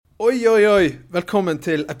Oi, oi, oi! Velkommen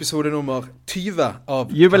til episode nummer 20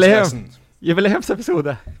 av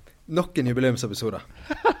Jubileumsepisode. Nok en jubileumsepisode.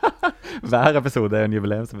 Hver episode er en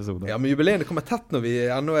jubileumsepisode. Ja, men jubileene kommer tett når vi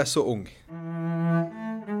ennå er så ung.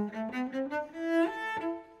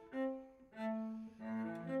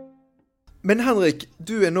 Men Henrik,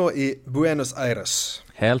 du er nå i Buenos Aires.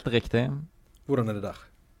 Helt riktig. Hvordan er det der?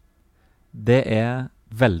 Det er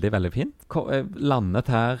veldig, veldig fint. Jeg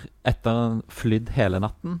landet her etter flydd hele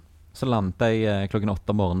natten. Så landet jeg klokken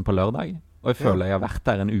 8 om morgenen på lørdag. Og jeg føler jeg har vært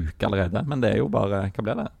der en uke allerede. Men det er jo bare, hva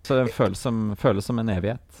blir det? Så det føles som en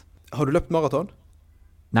evighet. Har du løpt maraton?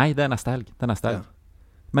 Nei, det er neste helg. Ja.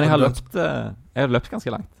 Men jeg har løpt ganske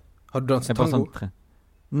langt. Har du danset tango?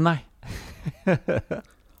 Nei.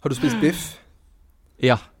 Har du spist biff?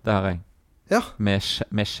 Ja, det har jeg. Ja. Med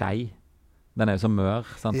skei. Den er jo så mør,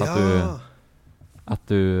 sant? Ja. At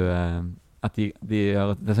de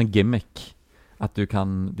gjør, det er sånn gimmick at de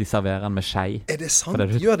serverer den med skei. Er det sant?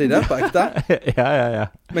 Gjør de det på ekte? Ja.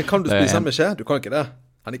 Men kan du spise den med skje? Du kan ikke det.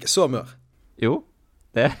 Han er ikke så mør. Jo,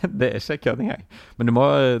 det er ikke kødding jeg. Men du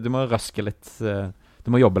må røske litt. Du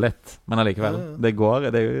må jobbe litt, men allikevel. Ja.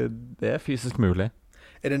 Det er fysisk mulig.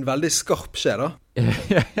 Er det en veldig skarp skje da?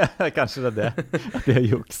 Ja, kanskje det er det. At det er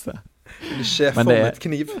jukse. En skjeformet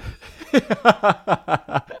kniv.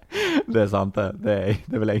 Det er sant det. Det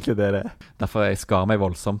er vel egentlig det. Derfor jeg skar meg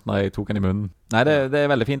voldsomt når jeg tok den i munnen. Nei, det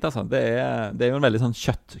er veldig fint altså. Det er jo en veldig sånn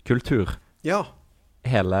kjøttkultur. Ja.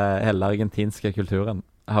 Hele argentinske kulturen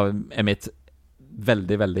er mitt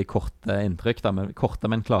veldig, veldig korte inntrykk da, korte,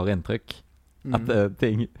 men klare inntrykk. At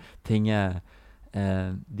ting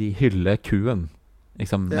de hyller kuen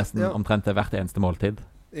liksom nesten omtrent til hvert eneste måltid.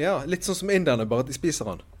 Ja, litt sånn som inderne, bare at de spiser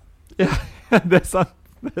den. Ja, det er sant.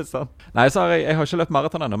 Nei, så jeg har ikke løpt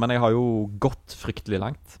maraton ennå, men jeg har jo gått fryktelig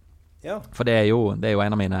langt. Ja. For det er jo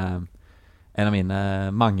en av mine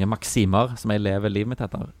mange maksimer som jeg lever livet mitt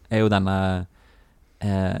etter, er jo denne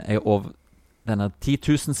 10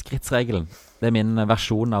 000 skrittsregelen. Det er min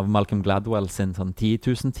versjon av Malcolm Gladwell sin sånn 10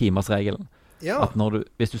 000 timers regel. Ja. At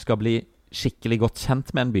hvis du skal bli skikkelig godt kjent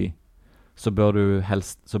med en by, så bør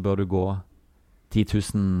du gå 10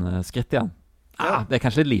 000 skritt igjen. Ja. Det er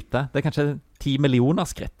kanskje lite. Det er kanskje 10 millioner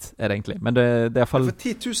skritt, er det egentlig. Men det er i hvert fall... For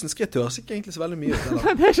 10 000 skritt høres ikke egentlig så veldig mye ut,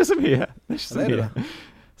 eller? Det er ikke så mye.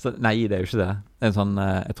 Så, nei, det er jo ikke det. Det er en sånn,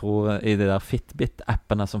 jeg tror i de der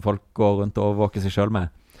Fitbit-appene som folk går rundt og overvåker seg selv med,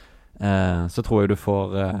 så tror jeg du får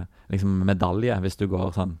liksom medalje hvis du går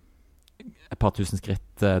sånn et par tusen skritt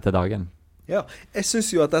til dagen. Ja, jeg synes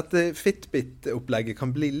jo at dette Fitbit-opplegget kan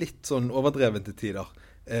bli litt sånn overdrevet til tider.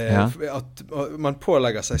 At man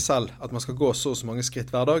pålegger seg selv at man skal gå så mange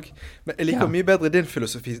skritt hver dag. Men jeg liker mye bedre din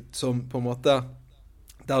filosofi som på en måte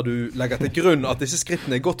der du legger til grunn at disse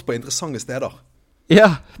skrittene er gått på interessante steder. Ja,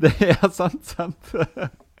 det er sant.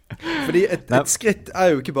 Fordi et skritt er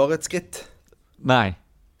jo ikke bare et skritt. Nei.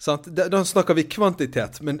 Sant? Da snakker vi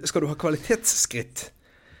kvantitet, men skal du ha kvalitetsskritt,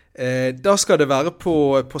 da skal det være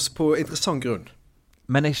på interessant grunn.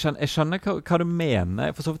 Men jeg skjønner hva du mener.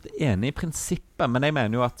 Jeg er for så vidt enig i prinsippet, men jeg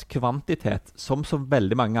mener jo at kvantitet, som så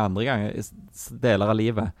veldig mange andre ganger i deler av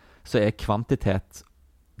livet, så er kvantitet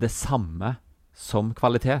det samme som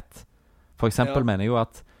kvalitet. For eksempel mener jeg jo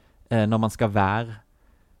at når man skal være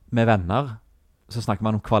med venner, så snakker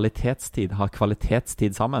man om kvalitetstid, ha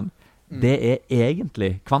kvalitetstid sammen. Det er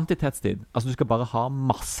egentlig kvantitetstid. Altså du skal bare ha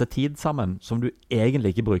masse tid sammen, som du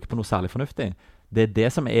egentlig ikke bruker på noe særlig fornuftig. Det er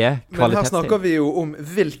det som er kvalitetstid. Men her snakker vi jo om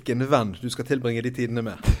hvilken venn du skal tilbringe de tidene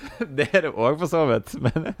med. Det er det også for så vidt.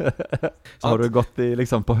 Men har du gått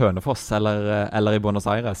på Hønefoss eller i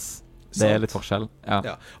Buenos Aires? Det er litt forskjell.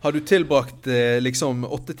 Ja. Har du tilbrakt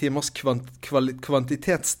 8 timers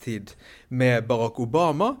kvantitetstid med Barack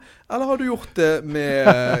Obama, eller har du gjort det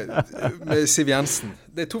med Siv Jensen?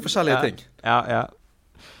 Det er to forskjellige ting. Ja.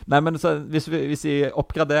 Nei, men så, hvis vi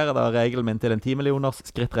oppgraderer da regelen min til en 10 millioners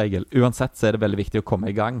skrittregel, uansett så er det veldig viktig å komme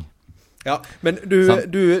i gang. Ja, men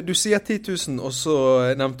du sier 10 000, og så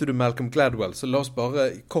nevnte du Malcolm Gladwell, så la oss bare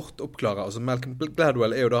kort oppklare. Altså Malcolm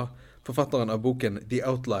Gladwell er jo da forfatteren av boken The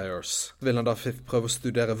Outliers. Så vil han da prøve å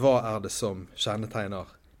studere hva er det som kjennetegner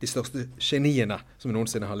de største geniene som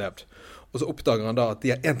noensinne har levd. Og så oppdager han da at de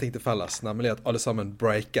har en ting til felles, nemlig at alle sammen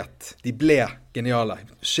breaket. De ble geniale.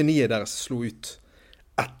 Geniet deres slo ut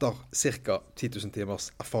etter ca. 10 000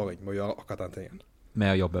 timers erfaring med å gjøre akkurat den tingen. Med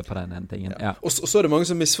å jobbe på den tingen, ja. Og så er det mange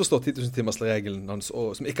som misforstår 10 000 timers regelen,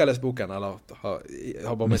 og som ikke har lest boken, eller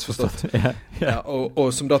har bare misforstått. Ja,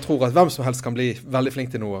 og som da tror at hvem som helst kan bli veldig flink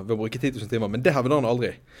til noe ved å bruke 10 000 timer, men det hevder han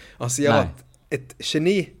aldri. Han sier at et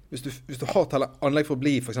geni, hvis du har anlegg for å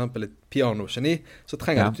bli for eksempel et piano-geni, så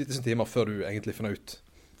trenger du 10 000 timer før du egentlig finner ut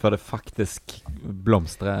før det faktisk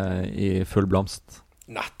blomstrer i full blomst.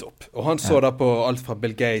 Nettopp. Og han så da på alt fra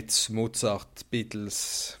Bill Gates, Mozart, Beatles,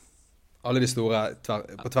 alle de store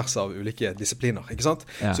på tvers av ulike disipliner, ikke sant?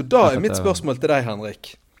 Ja, så da mitt spørsmål til deg,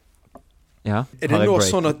 Henrik. Ja, er det nå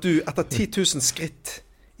sånn at du, etter 10 000 skritt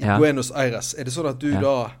i Buenos Aires, er det sånn at du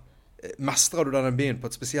da mestrer du denne byen på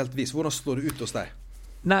et spesielt vis? Hvordan slår det ut hos deg?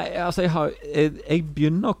 Nei, altså jeg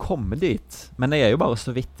begynner å komme dit, men jeg er jo bare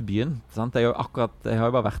så vidt begynt, sant? Jeg har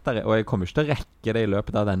jo bare vært der, og jeg kommer ikke til å rekke det i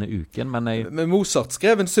løpet av denne uken, Men Mozart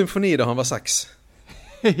skrev en symfoni da han var 6.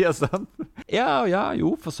 Ja, sant? Ja,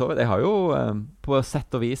 jo, for så vidt. Jeg har jo på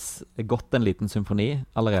sett og vis gått en liten symfoni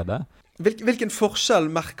allerede. Hvilken forskjell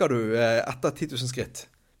merker du etter 10 000 skritt?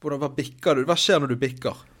 Hva bikker du? Hva skjer når du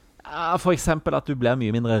bikker? For eksempel at du blir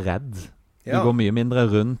mye mindre redd. Du går mye mindre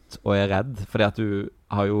rundt og er redd, fordi at du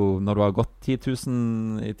har jo, når du har gått 10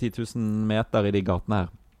 000 meter i de gatene her,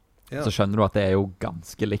 så skjønner du at det er jo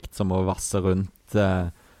ganske likt som å vasse rundt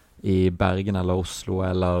i Bergen eller Oslo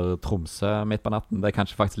eller Tromsø midt på natten. Det er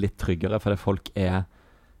kanskje faktisk litt tryggere, fordi folk er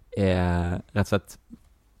rett og slett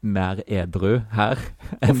mer edru her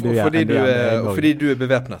enn du er. Fordi du er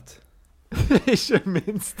bevæpnet? Ikke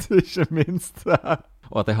minst.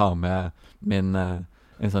 Og at jeg har med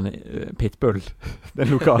en sånn pitbull.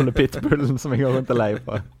 Den lokale pitbullen som jeg går rundt og leier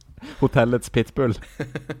på. Hotellets pitbull.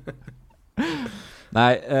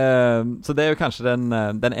 Nei, så det er jo kanskje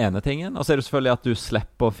den ene tingen. Og så er det selvfølgelig at du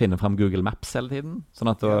slipper å finne frem Google Maps hele tiden.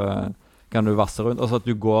 Sånn at kan du vasse rundt. Og så at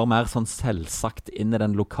du går mer sånn selvsagt inn i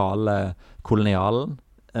den lokale kolonialen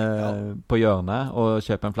på hjørnet og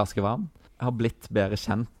kjøper en flaske vann. Jeg har blitt bedre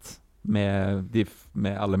kjent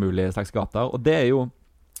med alle mulige slags gater. Og det er jo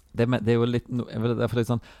litt derfor litt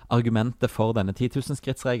sånn argumentet for denne 10 000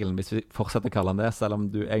 skrittsregelen, hvis vi fortsetter å kalle den det, selv om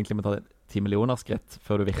du egentlig må ta 10 millioner skritt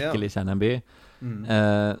før du virkelig kjenner en by,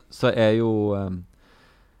 så er jo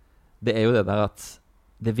det der at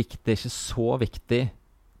det er ikke så viktig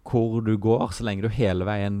hvor du går, så lenge du hele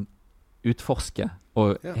veien utforsker,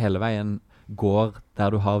 og hele veien går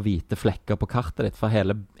der du har hvite flekker på kartet ditt, for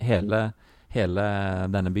hele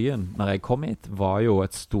denne byen, når jeg kom hit, var jo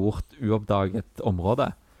et stort uoppdaget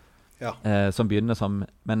område. Som begynner som,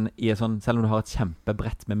 men i sånn, selv om du har et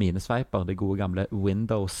kjempebrett med minesveiper, det gode gamle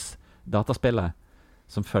Windows-dataspillet,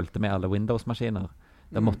 som følte med alle Windows-maskiner,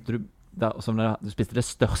 da måtte du, som du spiste det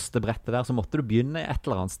største brettet der, så måtte du begynne et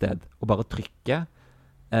eller annet sted, og bare trykke,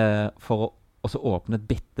 for å også åpne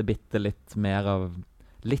bitte litt mer av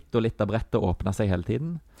litt av brettet åpner seg hele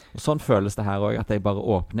tiden. Og sånn føles det her også, at jeg bare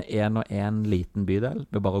åpner en liten bydel,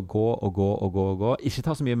 ved bare gå og gå. Ikke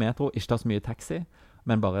ta så mye metro, ikke ta så mye taxi,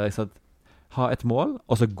 men bare ha et mål,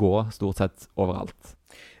 og så gå stort sett overalt.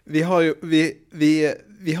 Vi har jo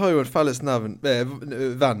en felles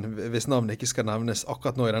venn, hvis navnet ikke skal nevnes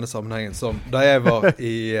akkurat nå i denne sammenhengen, som da jeg var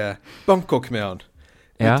i Bangkok med han,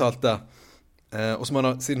 uttalte, og som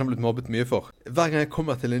siden han blitt mobbet mye for. Hver gang jeg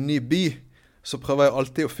kommer til en ny by, så prøver jeg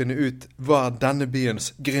alltid å finne ut hva er denne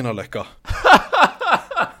byens Grünerløkka.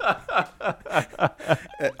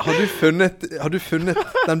 Har du funnet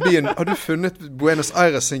den byen? Har du funnet Buenos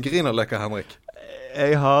Aires sin Grünerløkka, Henrik?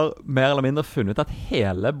 Jeg har mer eller mindre funnet ut at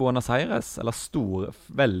hele Buenos Aires, eller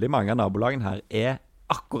veldig mange av nabolagene her, er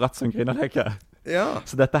akkurat som Grünerløkka.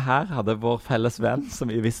 Så dette her hadde vår felles venn, som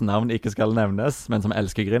i viss navn ikke skal nevnes, men som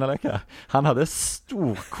elsker Grünerløkka. Han hadde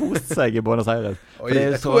storkost seg i Buenos Aires.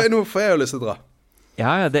 Nå får jeg jo lyst til å dra.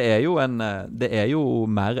 Ja, det er jo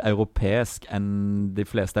mer europeisk enn de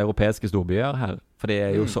fleste europeiske storbyer her. For de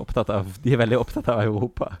er jo så de er veldig opptatt av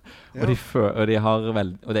Europa. Og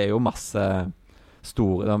det er jo masse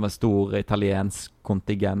stor italiensk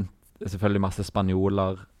kontingent, selvfølgelig masse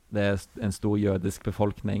spanjoler, det er en stor jødisk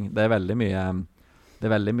befolkning. Det er veldig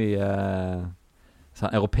mye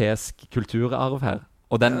sånn europeisk kulturarv her.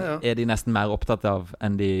 Og den er de nesten mer opptatt av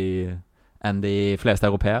enn de fleste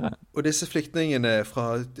europeere. Og disse flyktningene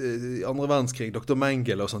fra andre verdenskrig, Dr.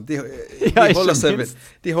 Mengele og sånt, de holder seg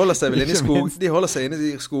vel inne i skog, de holder seg inne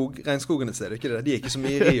i regnskogene, ser du ikke det? De er ikke så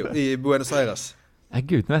mye i Rio, i Buenos Aires.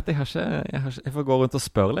 Gud, vet jeg får gå rundt og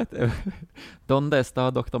spørre litt. Donde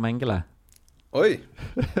está Dr. Mengele? Oi,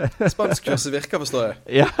 spanskkurset virker, forstår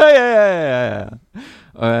jeg. Ja.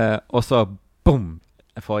 Og så, boom,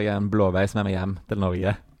 får jeg en blåveis med meg hjem til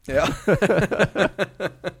Norge. Ja.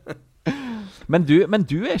 Men du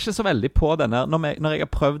er ikke så veldig på denne, når jeg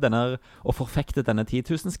har prøvd denne og forfektet denne 10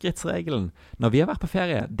 000 skrittsregelen, når vi har vært på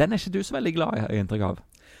ferie, den er ikke du så veldig glad i inntrykk av.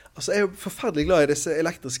 Altså, jeg er jo forferdelig glad i disse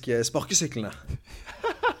elektriske sparkesyklene.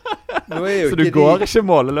 Så du går ikke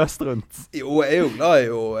måleløst rundt? Jo, jeg er jo glad i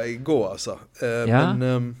å gå, altså.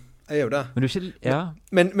 Men Jeg er jo det. Men du er ikke... Ja.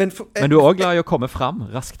 Men du er også glad i å komme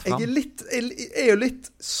raskt frem.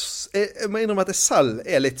 Jeg må innrømme at jeg selv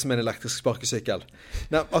er litt som en elektrisk sparkesykkel.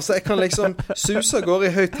 Nei, altså, jeg kan liksom suse av gårde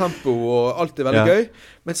i høyt tempo, og alt er veldig gøy.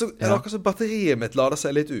 Men så er det akkurat som batteriet mitt lader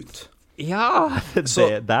seg litt ut. Ja,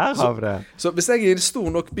 der har vi det. Så hvis jeg er i en stor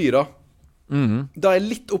nok by da, da er jeg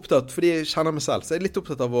litt opptatt, fordi jeg kjenner meg selv, så er jeg litt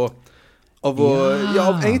opptatt av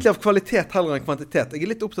egentlig av kvalitet heller enn kvantitet. Jeg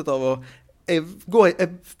er litt opptatt av jeg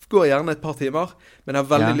går gjerne et par timer, men jeg har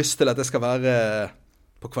veldig lyst til at det skal være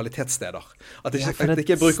på kvalitetssteder. At jeg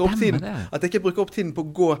ikke bruker opp tiden på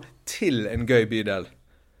å gå til en gøy bydel.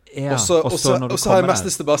 Og så har jeg mest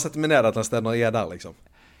lyst til å bare sette meg ned et eller annet sted når jeg er der, liksom.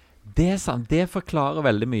 Det er sant, det forklarer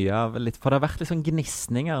veldig mye av litt, for det har vært litt sånn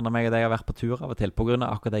gnistninger når jeg har vært på tur av og til, på grunn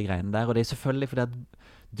av akkurat de greiene der, og det er selvfølgelig fordi at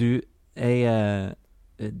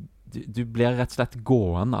du blir rett og slett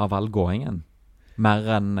gåen av all gåingen, mer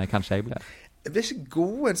enn kanskje jeg blir. Jeg blir ikke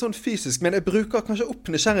gåen sånn fysisk, men jeg bruker kanskje opp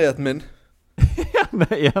nysgjerrigheten min.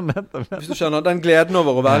 Nettopp. Hvis du skjønner, den gleden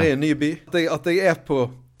over å være i en ny by, at jeg er på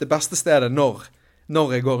det beste stedet når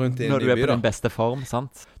jeg går rundt i en ny by. Når du er på din beste form,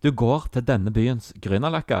 sant? Du går til denne byens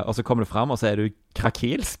Grünerløkka, og så kommer du frem, og så er du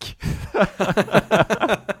krakilsk.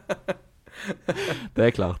 Det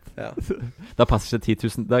er klart. Ja. Da passer ikke 10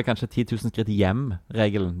 000, det er kanskje 10 000 skritt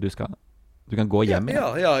hjem-regelen du kan gå hjem i. Ja.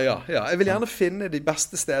 Jeg vil gjerne finne de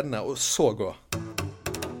beste stedene, og så gå.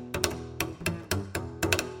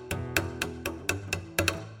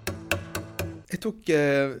 Jeg tok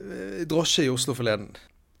drosje i Oslo forleden.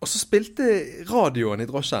 Og så spilte radioen i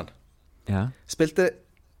drosjen. Ja. Spilte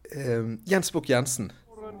Jens Bukk Jensen.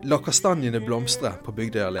 La kastanjene blomstre på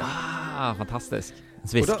Bygdøy allé. Fantastisk.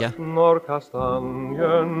 Sviske. Når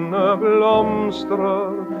kastanjene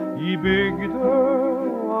blomstrer i Bygdøy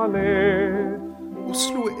allé.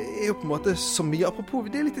 Oslo er jo på en måte så mye, apropos,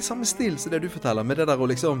 det er litt i samme stil som det du forteller, med det der å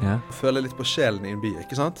liksom føle litt på sjelen i en by,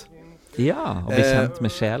 ikke sant? Ja, og bli kjent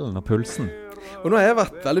med sjelen og pulsen. Og nå har jeg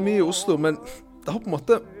vært veldig mye i Oslo, men jeg har på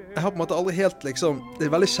en måte aldri helt liksom, det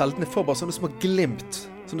er veldig sjelden jeg får bare sånne små glimt,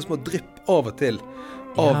 sånne små drypp av og til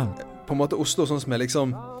av på en måte Oslo, sånn som jeg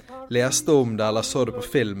liksom leste om det eller så det på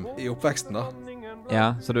film i oppveksten da. Ja,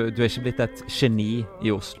 så du er ikke blitt et geni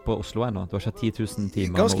på Oslo ennå? Du har ikke hatt 10 000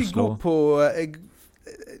 timer med Oslo? Ganske god på,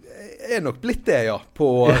 jeg er nok blitt det, ja, på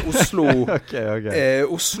Oslo. Okay.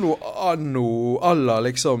 Oslo anno aller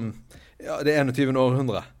liksom, det 21.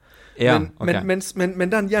 århundre. Ja, men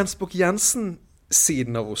den Jens Bukk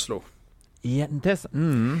Jensen-siden av Oslo, den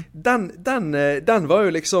var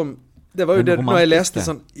jo liksom, det var jo det når jeg leste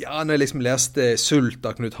sånn, når jeg liksom leste Sult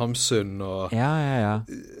av Knut Hamsun og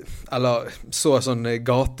eller så sånn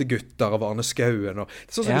Gategutter av Arne Skouen og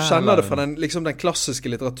sånn som du kjenner det fra den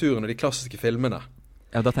klassiske litteraturen og de klassiske filmene.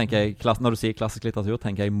 Ja, da tenker jeg, når du sier klassisk litteratur,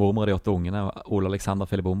 tenker jeg Mormor og de 8 ungene og Ole Alexander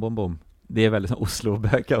Philip Bom Bom Bom. De er veldig sånn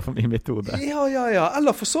Oslo-bøker for min metode. Ja.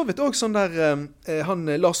 Eller for så vidt også sånn der han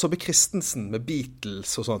Lars Saabye Christensen med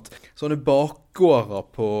Beatles og sånt. Sånne bakgårder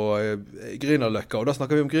på Grünerløkka. Og da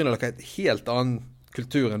snakker vi om Grünerløkka et helt annen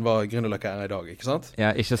kultur enn hva Grünerløkka er i dag, ikke sant?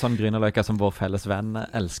 Ja, ikke sånn Grünerløkka som vår felles venn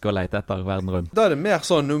elsker å lete etter verden rundt. Da er det mer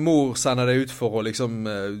sånn mor sender deg ut for å liksom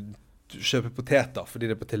kjøpe poteter fordi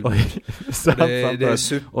det er på tilbud. Det er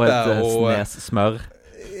suppe og et snes smør.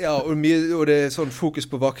 Ja, og det er sånn fokus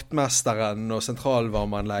på vaktmesteren og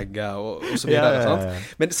sentralvarmeanlegget og så videre, sant?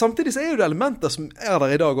 Men samtidig så er jo det elementer som er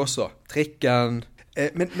der i dag også. Trikken.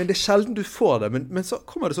 Men det er sjelden du får det, men så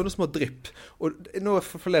kommer det sånne små drypp. Og nå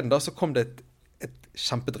forleden da så kom det et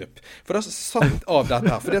kjempedrypp. For da satt av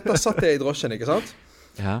dette her, for da satt jeg i drosjen, ikke sant?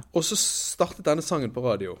 Ja. Og så startet denne sangen på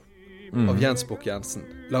radio av Jens Bukk Jensen.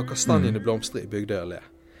 La kastanjene blomstre i Bygdøy allé.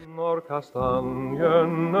 Når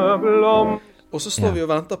kastanjene blomstre. Og så står vi og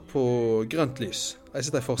venter på grønt lys. Jeg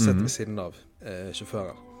sitter i forsetet ved siden av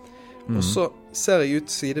sjåføren. Og så ser jeg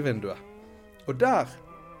ut sidevinduet. Og der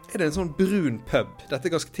er det en sånn brun pub. Dette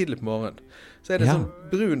er ganske tidlig på morgenen. Så er det en sånn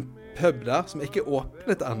brun pub der som ikke er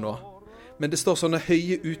åpnet ennå. Men det står sånne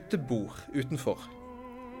høye utebord utenfor.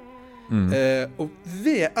 Og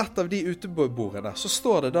ved et av de utebordene så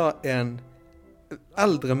står det da en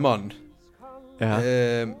eldre mann.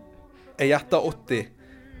 Jeg gjetter 80.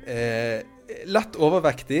 Lett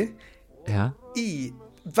overvektig i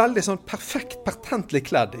veldig sånn perfekt pertentlig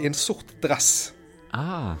kledd i en sort dress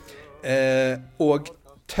og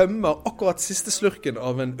tømmer akkurat siste slurken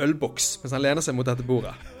av en ølboks mens han lener seg mot dette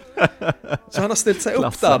bordet. Så han har stilt seg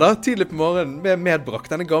opp der da tidlig på morgenen med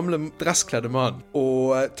medbrakt denne gamle dresskledde mannen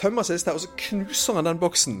og tømmer seg og så knuser han den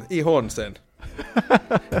boksen i hånden sin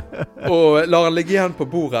og lar han ligge igjen på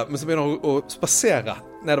bordet, men så begynner han å spasere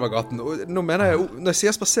nedover gaten. Og nå mener jeg, når jeg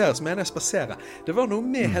sier spasere, så mener jeg spasere. Det var noe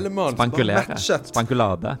med hele mannen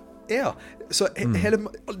Spankulade. Ja, så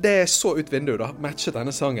det så ut vinduet da, matchet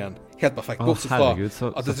denne sangen helt perfekt, bortsett fra herregud,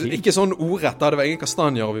 at det ikke sånn ordrett, da det var ingen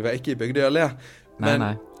kastanjer, og vi var ikke i Bygdøy Allé, men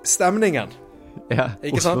stemningen. Ja,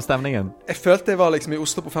 Oslo-stemningen. Jeg følte jeg var liksom i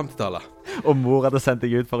Oslo på 50-tallet. Og mor hadde sendt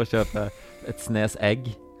deg ut for å kjøpe et snes egg.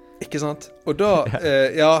 Ikke sant? Og da,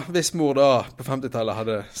 hvis mor da på 50-tallet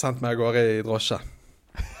hadde sendt meg gårde i drosje.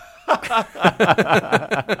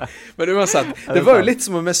 Men uansett, det var jo litt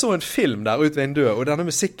som om jeg så en film der ut vinduet, og denne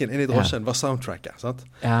musikken inn i drosjen var soundtracket, sant?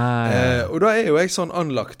 Og da jo jeg sånn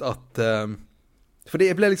anlagt at, fordi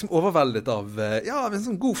jeg ble liksom overveldet av, en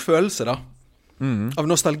sånn god følelse da, av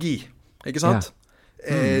nostalgi. Ikke sant?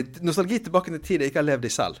 Nostalgi tilbake til tid jeg ikke har levd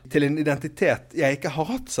i selv. Til en identitet jeg ikke har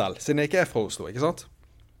hatt selv, siden jeg ikke fra Oslo, ikke sant?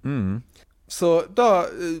 Så da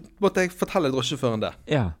måtte jeg fortelle drosjesjåføren det.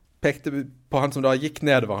 Pekte på han som da gikk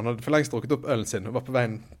nedover. Han hadde for lengst drukket opp ølen sin og var på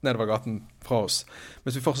veien nedover gaten fra oss.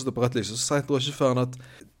 Mens vi fortsatte på rødt lys, så sa drosjesjåføren at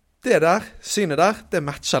det der, synet der, det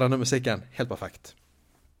matcher denne musikken helt perfekt.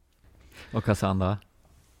 Og hva sa han da?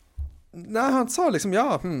 Nei, han sa liksom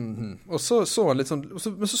og så han litt sånn,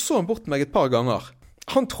 men så han bort meg et par ganger.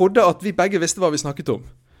 Han trodde at vi begge visste hva vi snakket om.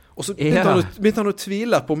 Og så begynte han å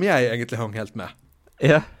tvile på om jeg egentlig hang helt med.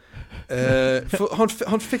 For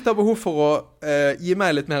han fikk da behov for å gi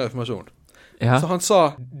meg litt mer informasjon. Så han sa,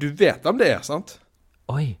 du vet hvem det sant?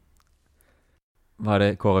 Oi. Var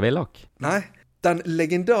det Kåre Willoch? Nei, den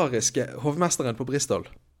legendariske hovmesteren på Bristol.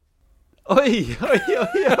 Oi.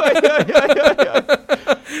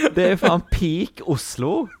 Det faen peak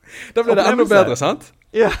Oslo. Da ble det enda bedre, sant?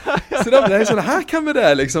 Så da ble jeg sånn, hvem det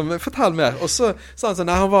liksom? Fortell mer. Og så sa han sånn,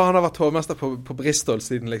 nei, han har vært hovmester på Bristol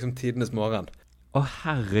siden liksom tidenes morgen.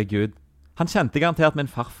 Herregud. Han kjente garantert min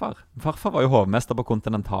farfar. Farfar var jo hovmester på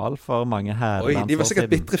Continental for mange herrelandsår siden. Oi, de var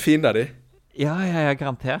sikkert bittre fiender, de. Ja,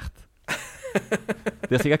 garantert.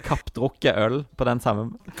 De har sikkert kappdrukket øl på den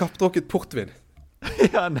samme... Kappdrukket portvin.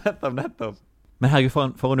 Ja, nettopp. Men herregud,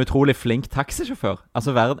 for en utrolig flink taxisjåfør.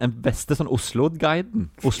 Altså en beste sånn Oslo-guiden.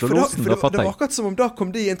 Oslo-losen. Det var akkurat som om da kom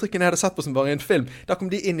de inntrykkene jeg hadde sett på som bare i en film. Da kom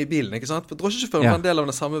de inn i bilen, ikke sant? For drosjesjåføren var en del av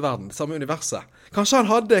den samme verden, det samme universet. Kanskje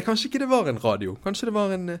kanskje ikke det var en radio. Kanskje det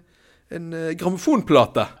var en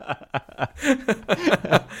grammofonplate.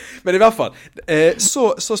 Men i hvert fall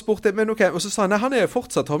så spurte jeg, men ok, og så sa han, nei, han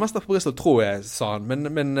fortsatt hovmester på Bristol, tror jeg, sa han,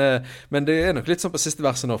 men det nok litt sånn på siste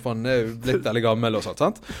verset nå, for han blitt veldig gammel og sånt,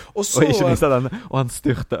 sant? Og ikke minst den, og han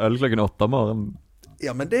styrte øl klokken 8 om morgenen.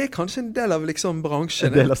 Ja, men det kanskje en del av liksom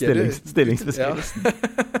bransjen. En del av stillingsbeskrivelsen.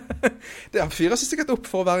 Det fyrer seg sikkert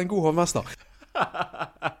opp for å være en god hovmester.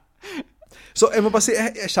 Så jeg må bare si,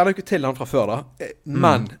 jeg kjenner ikke til han fra før da,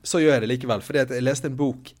 men så gjør jeg det likevel, fordi jeg leste en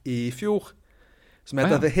bok i fjor, som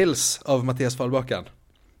heter The Hills av Mathias Fallbakken.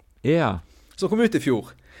 Som kom ut i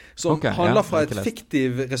fjor, som handler fra et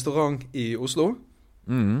fiktiv restaurant i Oslo,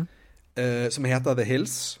 som heter The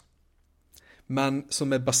Hills, men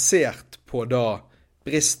som basert på da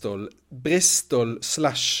Bristol /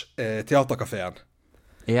 teaterkaféen.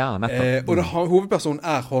 Ja, nettopp. Og hovedpersonen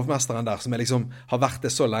hovmesteren der, som liksom har vært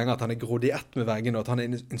det så lenge at han grodd i ett med veggene, og at han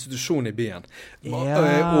en institusjon i byen. Og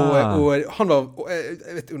han var,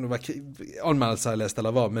 jeg vet ikke om det var anmeldelser jeg leste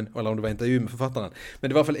eller hva, eller om det var intervju med forfatteren, men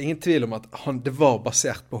det var i hvert fall ingen tvil om at det var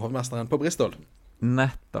basert på hovmesteren på Bristol.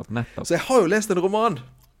 Nettopp. Så jeg har jo lest en roman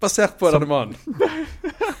basert på denne mannen.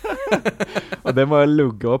 Og det må jeg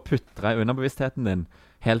lugge og putre under bevisstheten din.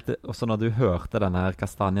 Helt, også når du hørte denne her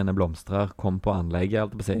kastanjene blomstrer kom på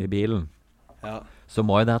anlegget i bilen, så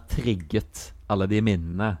må jo det ha trigget alle de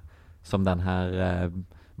minnene som denne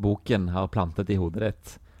boken har plantet i hodet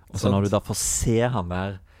ditt. Og så når du da får se han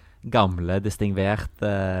der gamle,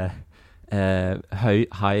 distingverte,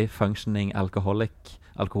 high functioning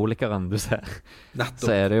alkoholikeren du ser,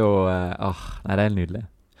 så det jo, nei, det nydelig.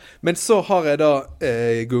 Men så har jeg da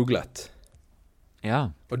googlet.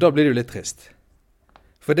 Og da blir det jo litt trist.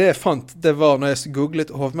 For det jeg fant, det var når jeg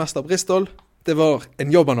googlet hovmester Bristol, det var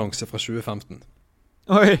en jobbannonse fra 2015.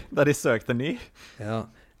 Oi, da de søkte ny? Ja.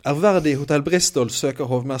 Ærverdig Hotel Bristol søker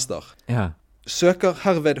hovmester. Søker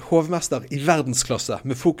herved hovmester i verdensklasse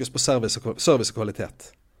med fokus på service og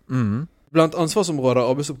kvalitet. Blant ansvarsområder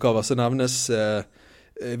og arbeidsoppgaver så nevnes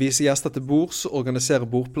vise gjester til bords, organisere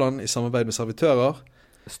bordplan i samarbeid med servitører.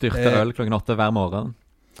 Styrte øl klokken 8 hver morgen.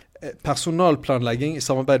 Personalplanlegging i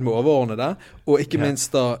samarbeid med overordnede, og ikke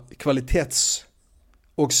minst da kvalitets-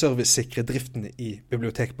 og servicesikre driften i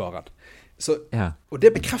bibliotekbaren. Så, og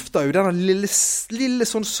det bekrefter jo denne lille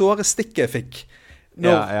sånn såre stikket jeg fikk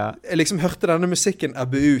når jeg liksom hørte denne musikken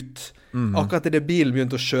ebbe ut, akkurat i det bilen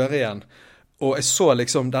begynte å kjøre igjen, og jeg så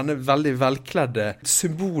liksom denne veldig velkledde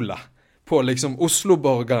symbolet på liksom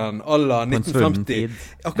Oslo-borgeren à la 1950.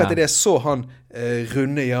 Akkurat i det så han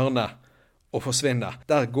runde hjørnet og forsvinne.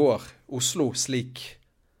 Der går Oslo slik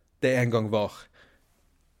det en gang var.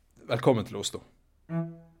 Velkommen til Oslo.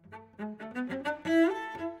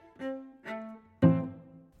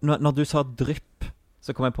 Når du sa drypp,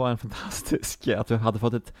 så kom jeg på en fantastisk at du hadde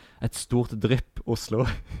fått et stort drypp Oslo.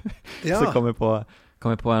 Ja. Så kom jeg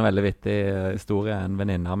på en veldig vittig historie. En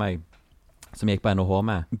venninne av meg som gikk på NHH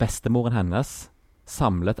med. Bestemoren hennes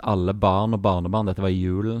samlet alle barn og barnebarn, dette var i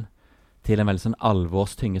julen, til en veldig sånn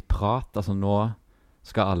alvorstynget prat. Altså nå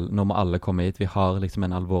må alle komme hit. Vi har liksom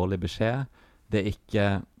en alvorlig beskjed. Det er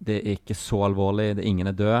ikke så alvorlig.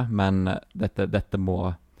 Ingen er død, men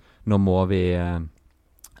nå må vi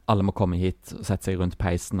alle må komme hit og sette seg rundt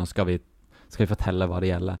peisen, og skal vi fortelle hva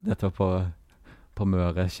det gjelder. Dette var på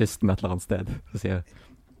Mørekysten et eller annet sted. Så sier jeg,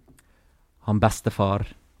 han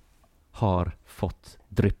bestefar har fått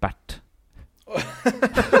dryppert.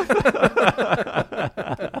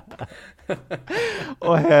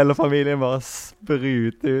 Og hele familien bare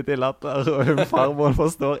spruter ut i latter, og farmoren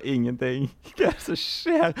forstår ingenting. Hva er det som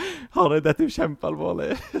skjer? Dette er jo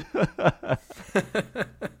kjempealvorlig.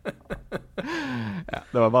 Ja,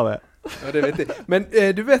 det var bare det. Ja, det vet jeg. Men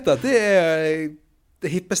du vet at det er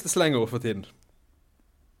det hippeste slenget for tiden.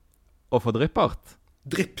 Å få dryppert?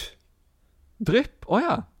 Drypp. Drypp?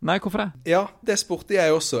 Ja. Nei, hvorfor det? Ja, det spurte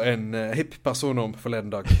jeg også en hipp person om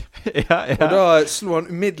forleden dag. Ja. Og da slo han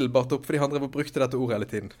umiddelbart opp, fordi han drev og brukte dette ordet hele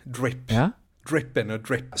tiden. Drip. Ja? Drippen og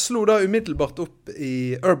drip. Slo da umiddelbart opp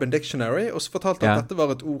i Urban Dictionary, og så fortalte at dette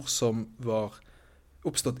var et ord som var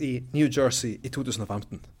oppstått i New Jersey i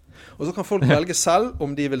 2015. Og så kan folk velge selv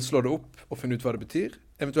om de vil slå det opp og finne ut hva det betyr,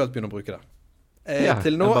 eventuelt begynne å bruke det.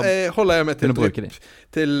 Til nå holder jeg meg til drypp,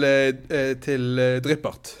 til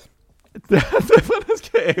dryppert.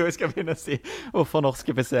 Jeg skal begynne å si hvorfor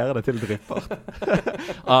norskifisere det til dryppert.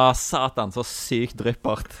 Satan, så sykt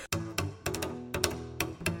dryppert.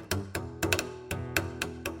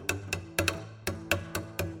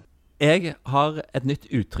 Jeg har et nytt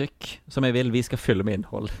uttrykk som jeg vil vi skal fylle med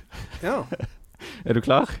innhold. Ja. Er du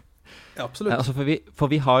klar? Ja, absolutt. Altså,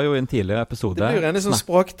 for vi har jo en tidligere episode... Det blir jo en sånn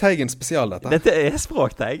Språkteigen spesial, dette. Dette er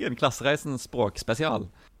Språkteigen, Klassereisens språkspesial.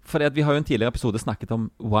 Fordi at vi har jo en tidligere episode snakket om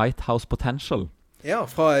White House Potential. Ja,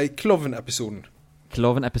 fra Klovn-episoden.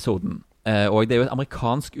 Klovn-episoden. Og det er jo et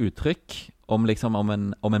amerikansk uttrykk om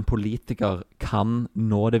en politiker kan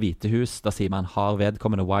nå Det hvite hus. Da sier man har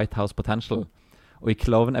vedkommende White House Potential. Og i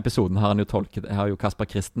Klovn-episoden har jo Kasper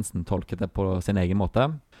Christensen tolket det på sin egen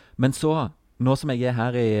måte. Men så... Nå som jeg er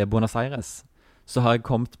her i Buenos Aires, så har jeg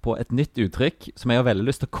kommet på et nytt uttrykk som jeg har veldig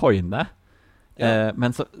lyst til å coine. Ja.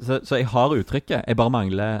 Men så jeg har uttrykket. Jeg bare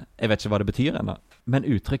mangler... Jeg vet ikke hva det betyr ennå. Men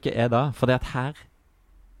uttrykket er da... For det at her...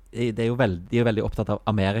 De er jo veldig opptatt av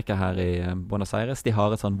Amerika her i Buenos Aires. De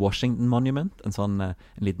har et sånn Washington Monument. En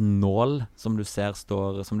liten nål som du ser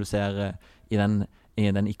i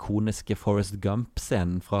den ikoniske Forrest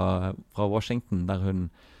Gump-scenen fra Washington,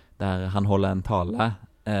 der han holder en tale...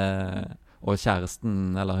 og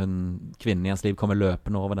kjæresten, eller kvinnen i hans liv, kommer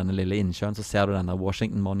løpende over denne lille innsjøen, så ser du denne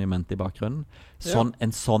Washington Monument i bakgrunnen.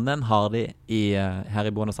 En sånn har de her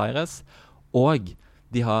i Buenos Aires. Og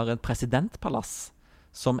de har et presidentpalass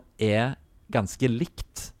som er ganske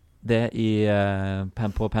likt det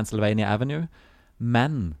på Pennsylvania Avenue,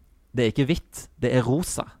 men det er ikke hvitt, det er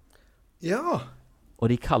rosa. Ja. Og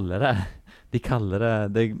de kaller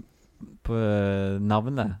det på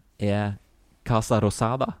navnet er Casa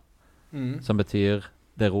Rosada. Som betyr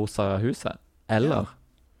det rosa huset. Eller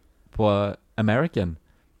på American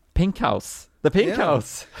Pink House. The Pink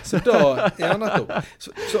House. Så da, nettopp.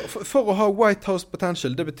 Så for å ha White House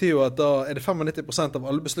Potential, det betyr jo at da er det 95% av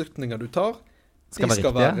alle beslutninger du tar, de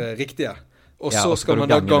skal være riktige. Og så skal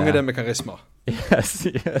man da gange det med karisma.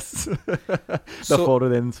 Yes. Da får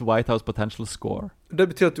du din White House Potential score.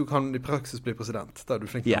 Det betyr at du kan i praksis bli president. Da er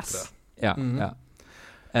du flink til det. Ja.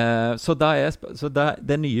 Så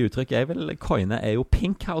det nye uttrykket jeg vil coine er jo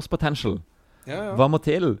Pink House Potential. Ja. Hva må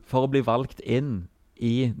til for å bli valgt inn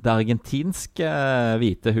i det argentinske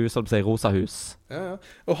hvite hus, som sier rosa hus? Ja.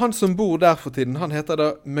 Og han som bor der for tiden, han heter da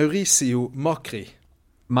Mauricio Macri.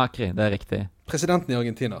 Macri, det er riktig. Presidenten i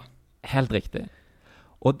Argentina. Helt riktig.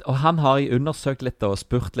 Og han har jeg undersøkt litt og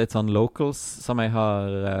spurt litt sånn locals som jeg har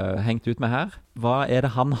hengt ut med her. Hva er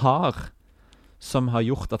det han har som har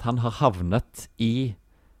gjort at han har havnet i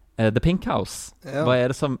The Pink House? Ja.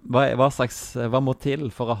 Hva må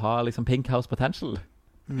til for å ha liksom Pink House Potential?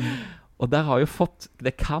 Og der har jo fått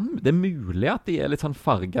det er mulig at de er litt sånn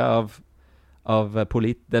farget av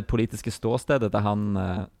det politiske ståstedet til han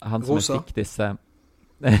som fikk disse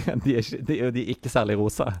de er ikke særlig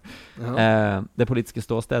rosa. Det politiske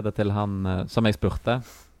ståstedet til han som jeg spurte,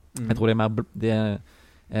 jeg tror de er mer...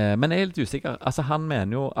 men jeg er litt usikker. Altså, han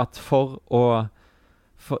mener jo at for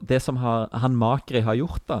det som han Macri har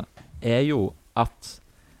gjort da, er jo at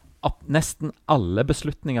nesten alle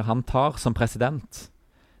beslutninger han tar som president,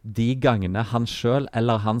 de gangene han selv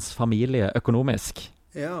eller hans familie økonomisk.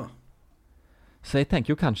 Ja. Så jeg tenker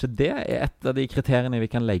jo kanskje det er et av de kriteriene vi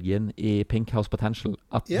kan legge inn i Pink House Potential.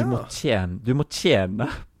 At du må tjene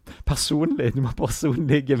personlig, du må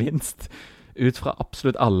personlig gevinst ut fra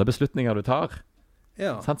absolutt alle beslutninger du tar.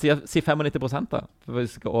 Ja. Si 95% da, for vi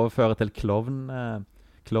skal overføre til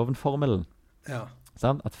klovnformelen. Ja.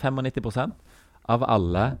 At 95% av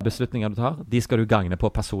alle beslutninger du tar, de skal du gagne på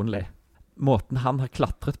personlig. Måten han har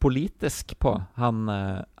klatret politisk på, han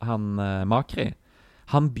Macri,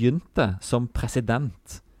 han begynte som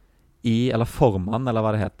president eller formann, eller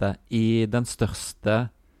hva det heter, i den største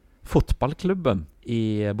fotballklubben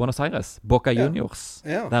i Buenos Aires, Boca Juniors,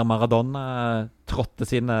 der Maradona trådte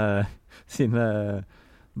sine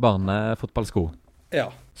barnefotballsko.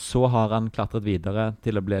 Ja. Så har han klatret videre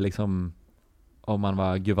til å bli liksom, om han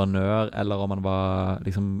var guvernør, eller om han var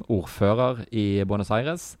liksom ordfører i Buenos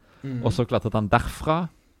Aires, og så klatret han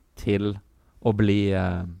derfra til å bli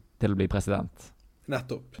president.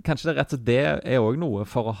 Nettopp. Kanskje det rett og slett det er også noe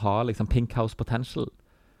for å ha liksom Pink House Potential.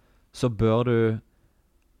 Så bør du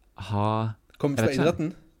ha... Komme fra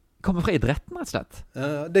idretten? Komme fra idretten, rett og slett.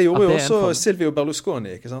 Det gjorde jo også Silvio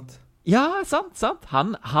Berlusconi, ikke sant? Ja, sant.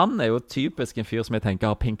 Han er jo typisk en fyr som jeg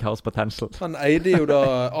tenker har Pink House Potential. Han eide jo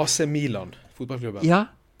da AC Milan, fotballklubben.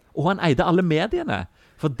 Ja, og han eide alle mediene.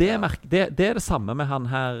 For det er det samme med han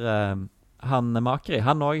her... han Macri,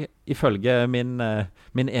 han også, ifølge min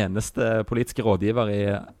eneste politiske rådgiver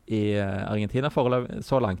i Argentina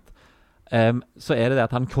så langt, så er det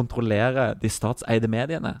at han kontrollerer de statseide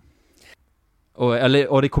mediene.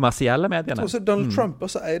 Og de kommersielle mediene. Jeg tror også Donald Trump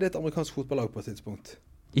også eide et amerikansk fotballag på et tidspunkt.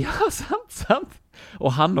 Ja, sant.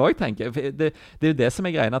 Og han også tenker, det er jo det som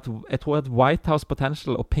er greien, at jeg tror at White House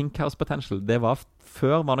Potential og Pink House Potential,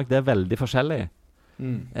 før var nok det veldig forskjellig.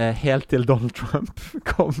 Helt til Donald Trump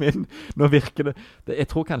kom inn. Nå virker det... Jeg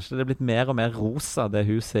tror kanskje det er blitt mer og mer rosa, det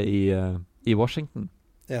huset i Washington.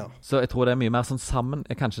 Ja. Så jeg tror det er mye mer sånn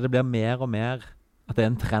kanskje det blir mer og mer, at det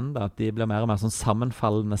er en trend da, at de blir mer og mer sånn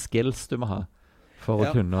sammenfallende skills du må ha, for å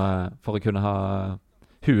kunne ha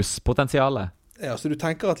huspotensialet. Ja, så du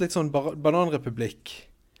tenker at litt sånn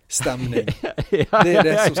bananrepublikk-stemning, det er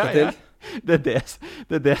det som skal til? Det er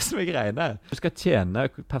det som er greiene. Du skal tjene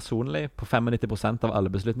personlig på 95% av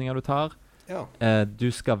alle beslutninger du tar. Ja.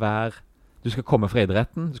 Du skal komme fra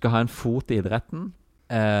idretten. Du skal ha en fot i idretten.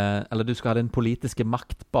 Eller du skal ha den politiske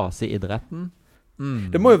maktbase i idretten.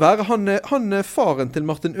 Det må jo være han faren til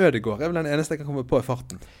Martin Ødegaard. Er vel den eneste jeg kan komme på i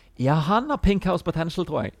farten. Ja, han har Pink House Potential,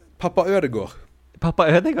 tror jeg. Pappa Ødegaard.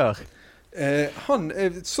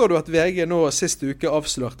 Så du at VG nå siste uke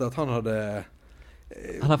avslørte at han hadde...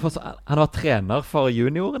 Han var trener for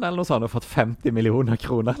junioren eller noe sånt og fått 50 millioner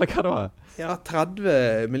kroner, eller hva det var? Ja,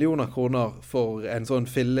 30 millioner kroner for en sånn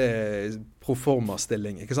fille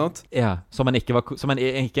proforma-stilling, ikke sant? Ja, som han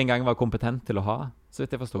ikke engang var kompetent til å ha, så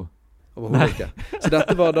vidt jeg forstod. Overhodet ikke. Så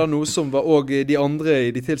dette var da noe som var også de andre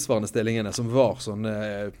i de tilsvarende stillingene, som var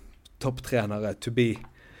sånne topptrenere to be.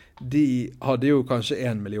 De hadde jo kanskje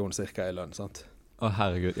 1 million cirka i lønn, sant?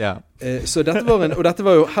 Herregud, ja. Så dette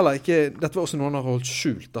var jo heller ikke, dette var også noe han har holdt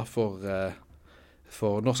skjult da for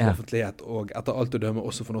norsk offentlighet, og etter alt å dømme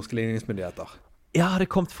også for norske ligningsmyndigheter. Ja, det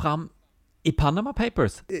kom fram i Panama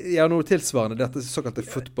Papers. Ja, noe tilsvarende, dette såkalte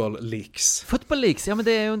football leaks. Football leaks, ja, men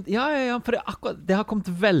det er jo, for det har kommet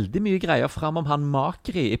veldig mye greier fram om han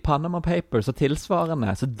Macri i Panama Papers og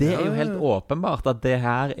tilsvarende, så det er jo helt åpenbart at det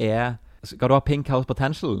her er... Skal du ha Pink House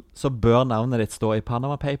Potential, så bør navnet ditt stå i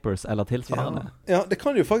Panama Papers eller tilsvarende. Ja, det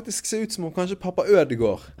kan jo faktisk se ut som om kanskje pappa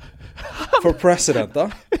Ødegaard for president,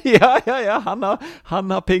 da. Ja, han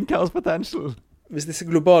har Pink House Potential. Hvis disse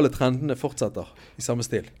globale trendene fortsetter i samme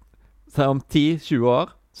stil. Så om 10-20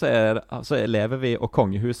 år, så lever vi, og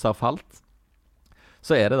kongehuset har falt.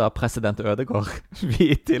 Så er det da president Ødegaard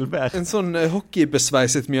vi tilber. En sånn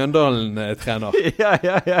hockeybesveiset Mjøndalen-trener.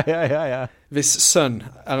 Ja. Hvis sønn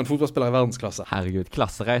er en fotballspiller i verdensklasse. Herregud,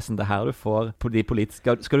 klassereisen, det her du får på de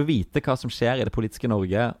politiske... Skal du vite hva som skjer i det politiske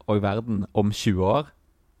Norge og i verden om 20 år,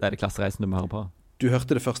 det er det klassereisen du må høre på. Du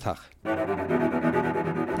hørte det først her.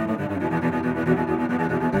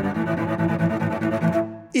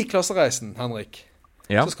 I klassereisen, Henrik,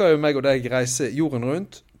 så skal jo meg og deg reise jorden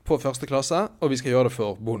rundt på første klasse, og vi skal gjøre det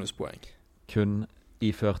for bonuspoeng. Kun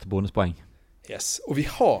iført bonuspoeng. Yes, og vi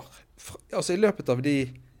har, altså i løpet av de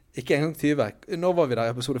Ikke engang 20. Når var vi der?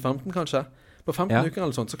 Episode 15 kanskje? På 15 uker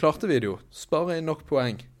eller sånt, så klarte vi det jo. Spare inn nok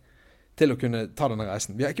poeng til å kunne ta denne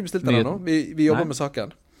reisen. Vi har ikke bestilt den ennå. Vi jobber med saken.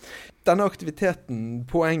 Denne aktiviteten,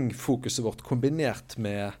 poengfokuset vårt, kombinert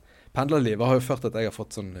med pendlerlivet, har jo ført til at jeg har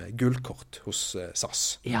fått sånn gullkort hos SAS.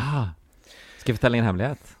 Ja. Skal jeg fortelle en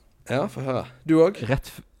hemmelighet? Ja, få høre. Du også?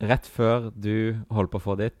 Rett før du holdt på å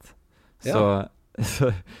få ditt,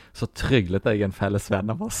 så tryglet jeg en felles venn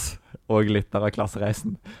av oss og lytter av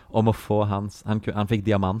klassereisen om å få hans. Han fikk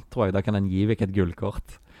diamant, tror jeg. Da kan han gi vekk et gullkort.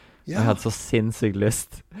 Ja. Jeg hadde så sinnssykt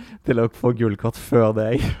lyst til å få gullkort før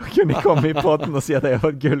deg. Og kunne komme i podden og si at jeg har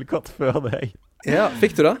fått gullkort før deg. Ja,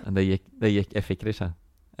 fikk du det? Det gikk, jeg fikk det ikke.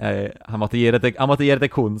 Han måtte gi det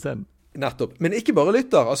til konen sin. Nettopp. Men ikke bare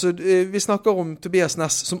lytter. Altså, vi snakker om Tobias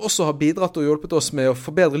Næss, som også har bidratt og hjulpet oss med å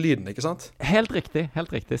forbedre lyden, ikke sant? Helt riktig.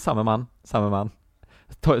 Samme mann.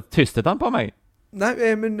 Tystet han på meg? Nei,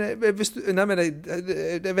 men jeg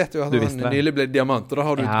vet jo at han nylig ble diamant, og da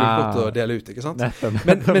har du et gullkort å dele ut, ikke sant?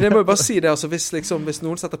 Men jeg må jo bare si det, altså, hvis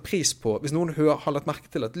noen setter pris på, hvis noen har lagt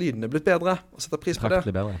merke til at lyden er blitt bedre, og setter pris på det,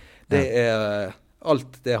 det er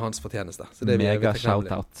alt det er hans fortjeneste. Så det er mega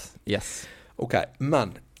shout-out. Yes. Ok,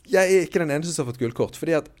 men jeg er ikke den eneste som har fått gullkort,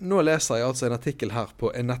 fordi at nå leser jeg altså en artikkel her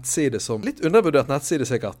på en nettside som, litt undervurdert nettside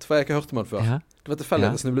sikkert, for jeg har ikke hørt om den før. Det var tilfeldig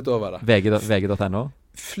at jeg snublet over det. VG.no?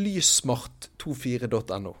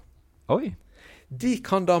 Flysmart24.no. Oi. De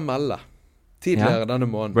kan da melde tidligere denne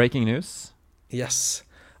måneden. Breaking news. Yes.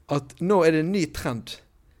 At nå er det en ny trend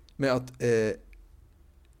med at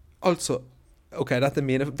altså, ok, dette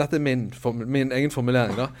er min egen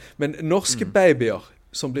formulering da, men norske babyer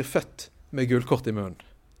som blir født med gullkort i munnen.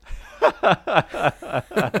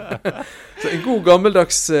 Så en god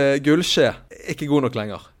gammeldags gullskje er ikke god nok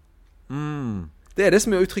lenger. Det er det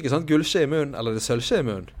som er uttrykket, sant? Gullskje i munnen, eller det sølvskje i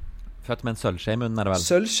munnen. Født med en sølvskje i munnen, er det vel?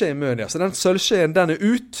 Sølvskje i munnen, ja. Så den sølvskjeen, den er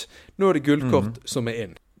ut. Nå er det gullkort som er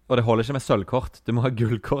inn. Og det holder ikke med sølvkort. Du må ha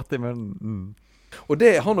gullkort i munnen. Og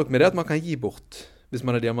det har nok med det at man kan gi bort hvis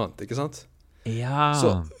man er diamant, ikke sant? Ja. Så,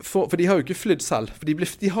 for de har jo ikke flydd selv, for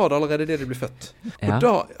de har det allerede det de blir født. Og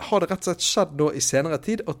da har det rett og slett skjedd nå i senere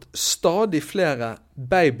tid at stadig flere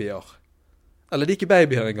babyer, eller de er ikke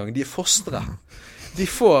babyer engang, de er fostre, de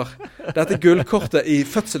får dette gullkortet i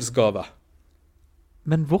fødselsgave.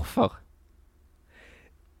 Men hvorfor?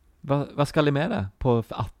 Hva skal de med det på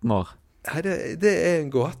 18 år? Nei, det er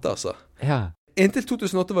en gåte, altså. Ja. Inntil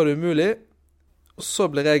 2008 var det umulig, og så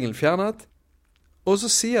ble regelen fjernet. Og så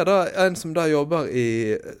sier da en som da jobber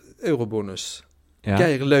i Eurobonus,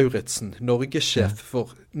 Geir Lauritsen,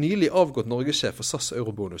 nylig avgått Norgesjef for SAS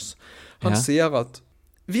Eurobonus. Han sier at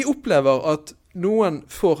vi opplever at noen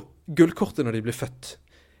får gullkortet når de blir født.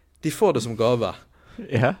 De får det som gave.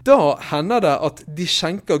 Da hender det at de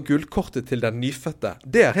skjenker gullkortet til den nyfødte.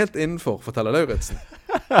 Det er helt innenfor, forteller Lauritsen.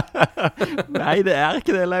 Nei, det er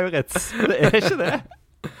ikke det, Laurits. Det er ikke det.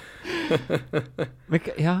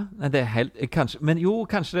 Men det er helt kanskje, men jo,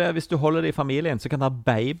 kanskje det, hvis du holder det i familien, så kan da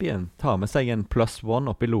babyen ta med seg en +1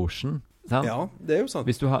 opp i losjen, sant? Ja, det er jo sant.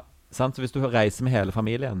 Hvis du reiser med hele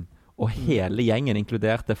familien, og hele gjengen,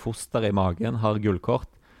 inkludert det fosteret i magen, har gullkort,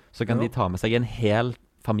 så kan de ta med seg en hel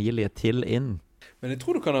familie til inn. Men jeg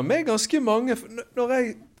tror du kan ha med ganske mange. Når jeg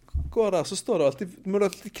går der, så står det alltid, du må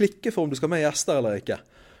alltid klikke for om du skal ha med gjester eller ikke.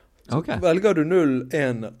 Så velger du 0,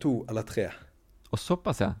 1, 2 eller 3. Og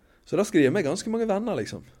såpass, ja. Så da skal de gi meg ganske mange venner,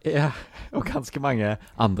 liksom. Ja, og ganske mange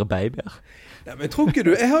andre babyer. Ja, men tror ikke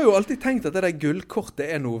du, jeg har jo alltid tenkt at det der gullkortet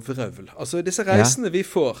er noe vrøvl. Altså, disse reisene vi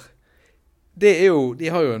får, det er jo, de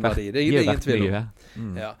har jo en verdi, det er ingen tvil om.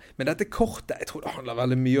 Ja. Men dette kortet, jeg tror det handler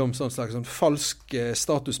veldig mye om sånn slags falsk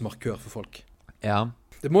statusmarkør for folk. Ja.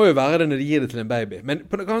 Det må jo være det når de gir det til en baby. Men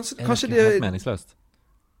kanskje det er helt meningsløst.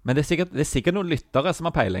 Men det er sikkert noen lyttere som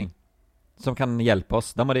har peiling, som kan hjelpe oss.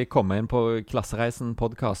 Da må de komme inn på Klassereisen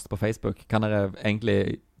podcast på Facebook. Kan dere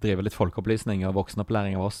egentlig drive litt folkeopplysning og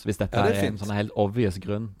voksenopplæring av oss, hvis dette er en sånn helt obvious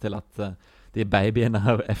grunn til at de babyene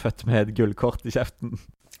er født med et gullkort i kjeften.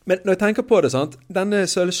 Men når jeg tenker på det, sant? Denne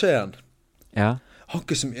sølvskjeen har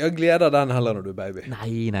ikke så mye glede av den heller når du er baby.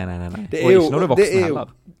 Nei. Og ikke når du er voksen heller.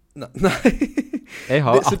 Nei. Jeg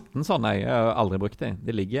har 18 sånne, jeg har aldri brukt dem.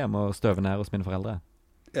 De ligger hjemme og støver ned hos mine foreldre.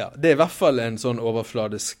 Ja, det er i hvert fall en sånn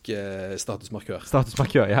overfladisk statusmarkør.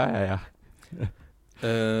 Statusmarkør, ja.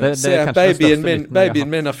 Se, babyen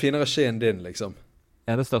min har finere skje enn din, liksom.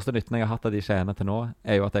 Ja, det største nytten jeg har hatt av de skjeene til nå,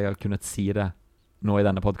 er jo at jeg har kunnet si det nå i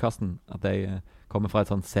denne podcasten, at jeg kommer fra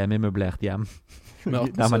et sånn semimøblert hjem.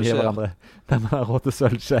 Der man gir hverandre, der man har råd til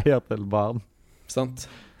sølvskjeer til barn. Sant.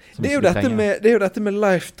 Det er jo dette med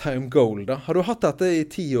lifetime goal, da. Har du hatt dette i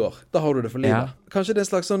 10 år, da har du det for livet. Kanskje det er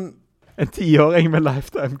en slags sånn En 10-åring med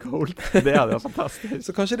lifetime goal. Det hadde vært fantastisk.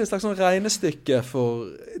 Så kanskje det er et slags sånn regnestykke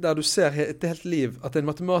der du ser et helt liv, at det er en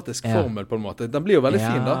matematisk formel på en måte. Den blir jo veldig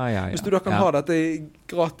fin da. Hvis du da kan ha dette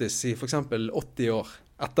gratis i for eksempel 80 år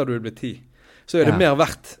etter du er blitt 10, så er det mer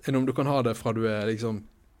verdt enn om du kan ha det fra du er liksom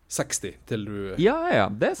 60 til du... Ja,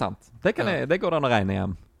 det er sant. Det går det an å regne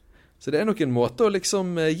hjem. Så det er nok en måte å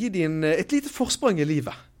liksom gi din et lite forsprang i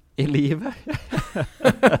livet. I livet?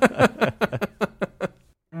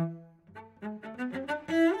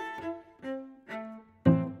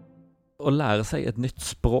 Å lære seg et nytt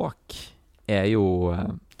språk er jo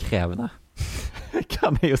krevende,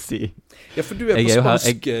 kan jeg jo si. Ja, for du er på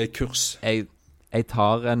spanskkurs. Jeg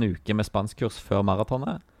tar en uke med spanskkurs før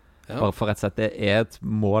maratonet. Bare for rett og slett, det er et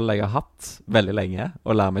mål jeg har hatt veldig lenge,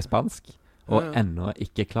 å lære meg spansk. Og ennå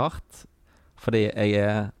ikke klart. Fordi jeg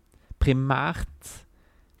er primært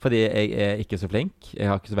fordi jeg er ikke så flink. Jeg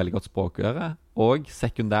har ikke så veldig godt språkøre. Og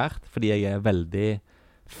sekundært fordi jeg er veldig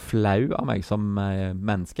flau av meg som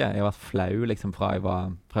menneske. Jeg har vært flau liksom fra jeg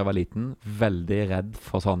var liten. Veldig redd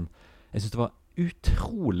for sånn. Jeg synes det var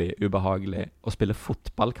utrolig ubehagelig å spille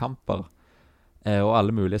fotballkamper. Og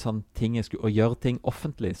alle mulige sånne ting. Å gjøre ting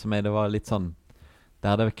offentlig som det var litt sånn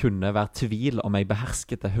der det kunne være tvil om jeg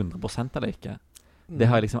behersket det 100% eller ikke. Det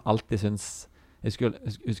har jeg liksom alltid syntes. Jeg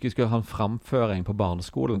skulle ha en framføring på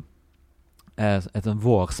barneskolen. Et sånn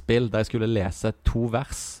vårspill der jeg skulle lese 2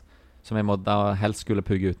 vers som jeg da helst skulle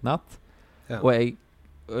pugge utenat. Og jeg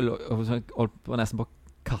holdt på nesten på å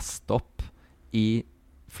kaste opp i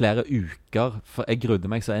flere uker, for jeg grudde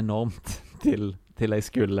meg så enormt til jeg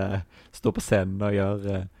skulle stå på scenen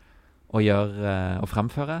og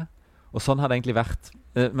framføre. Og sånn har det egentlig vært.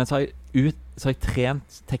 Men så har jeg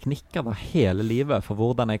trent teknikker da, hele livet for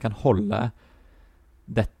hvordan jeg kan holde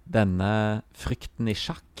denne frykten i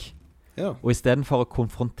sjakk. Og i stedet for å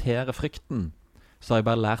konfrontere frykten, så har jeg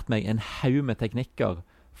bare lært meg en haug med teknikker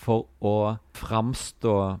for å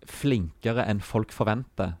framstå flinkere enn folk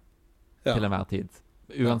forventer til enhver tid.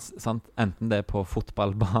 Sant? Enten det er på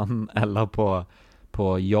fotballbanen, eller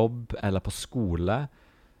på jobb, eller på skole.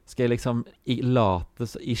 Skal jeg liksom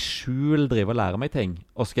i skjul drive og lære meg ting,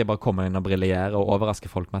 og skal jeg bare komme inn og briljere og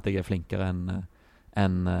overraske folk med at jeg er flinkere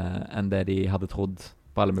enn det de hadde trodd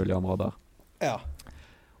på alle mulige områder.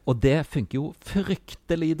 Og det funker jo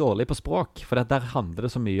fryktelig dårlig på språk, for der handler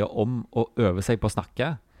det så mye om å øve seg på å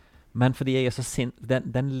snakke. Men fordi jeg er så siden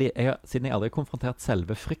jeg aldri har konfrontert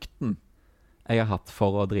selve frykten jeg har hatt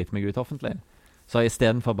for å drite meg ut offentlig, så har jeg i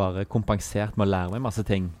stedet for bare kompensert med å lære meg masse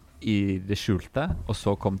ting i det skjulte, og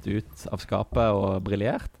så kommet ut av skapet og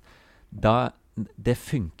briljert. Det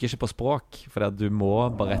funker ikke på språk, for du må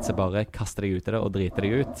rett og slett bare kaste deg ut i det og drite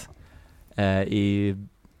deg ut i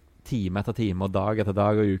time etter time og dag etter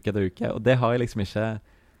dag og uke etter uke. Og det har jeg liksom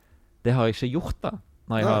ikke gjort da,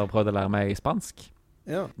 når jeg har prøvd å lære meg spansk.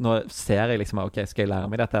 Nå ser jeg liksom, ok, skal jeg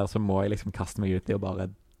lære meg dette her, så må jeg liksom kaste meg ut i og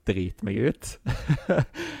bare drite meg ut.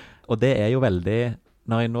 Og det er jo veldig,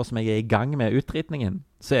 nå som jeg er i gang med utdritningen,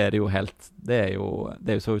 så er det jo det er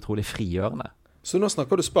jo så utrolig frigjørende. Så nå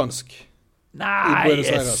snakker du spansk? Nei,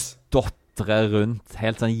 jeg stotrer rundt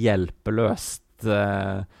helt sånn hjelpeløst,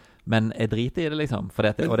 men jeg driter i det liksom.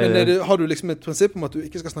 Men har du liksom et prinsipp om at du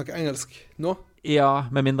ikke skal snakke engelsk nå? Ja,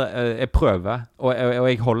 med mindre jeg prøver, og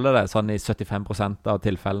jeg holder det sånn i 75% av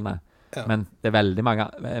tilfellene. Men det er veldig mange,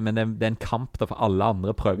 men det er en kamp da, for alle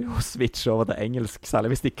andre prøver jo å switche over til engelsk, særlig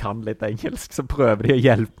hvis de kan litt engelsk, så prøver de å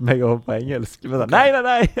hjelpe meg over på engelsk. Nei,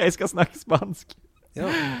 jeg skal snakke spansk.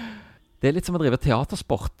 Det er litt som å drive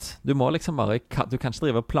teatersport. Du må liksom bare, du kan ikke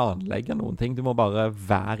drive og planlegge noen ting, du må bare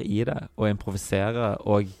være i det, og improvisere,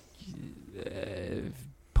 og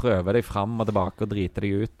prøve deg frem og tilbake og drite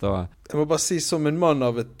deg ut. Jeg må bare si, som en mann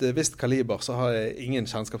av et visst kaliber, så har jeg ingen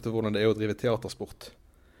kjennskap til hvordan det er å drive teatersport.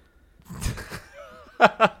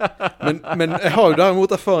 men jeg har jo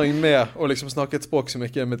derimot erfaring med å liksom snakke et språk som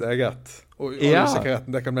ikke er mitt eget, og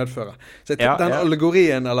usikkerheten det kan medføre. Så den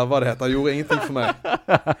allegorien, eller hva det heter, gjorde ingenting for meg.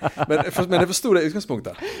 Men jeg forstod det i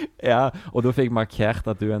utgangspunktet. Ja, og du fikk markert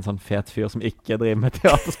at du er en sånn fet fyr som ikke driver med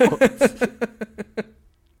teatersport.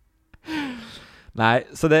 Nei,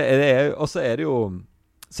 så det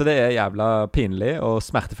er jævla pinlig og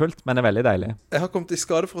smertefullt, men det er veldig deilig. Jeg har kommet i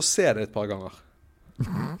skade for å se det et par ganger.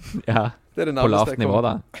 Det på lavt nivå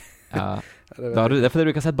da. Det er fordi du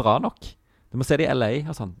ikke har sett bra nok. Du må se det i LA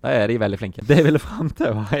og sånn. Da er de veldig flinke. Det jeg ville frem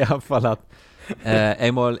til var i hvert fall at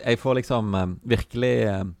jeg får liksom virkelig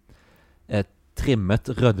trimmet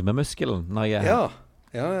rødmemuskelen når jeg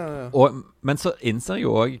men så innser jeg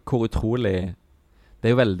jo også hvor utrolig det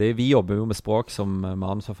er jo veldig, vi jobber jo med språk som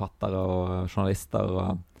manusforfattere og journalister,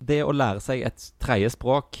 og det å lære seg et tredje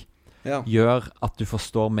språk gjør at du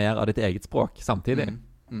forstår mer av ditt eget språk samtidig.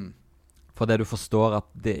 Fordi du forstår at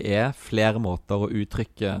det flere måter å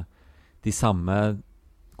uttrykke de samme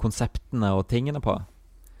konseptene og tingene på,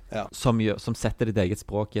 som setter ditt eget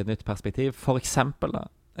språk i et nytt perspektiv. For eksempel,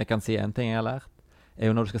 jeg kan si en ting jeg har lært,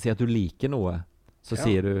 jo når du skal si at du liker noe, så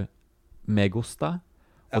sier du «meg gusta»,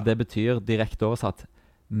 og det betyr direkte oversatt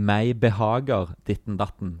 «meg behager ditten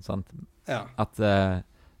datten», sant? At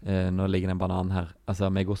nå ligger det en banan her, altså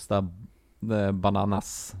 «meg gusta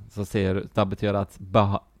bananas», så da betyr det at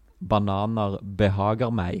bananer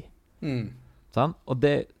behager meg. Sånn? Og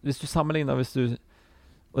det, hvis du sammenligner, og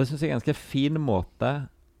det synes jeg er en ganske fin måte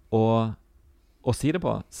å si det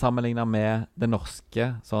på, sammenlignet med det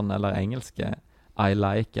norske, sånn, eller engelske, I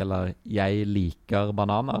like, eller jeg liker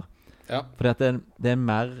bananer. Fordi at det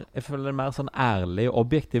mer, jeg føler det mer sånn ærlig og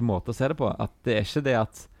objektiv måte å se det på, at det ikke det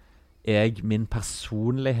at min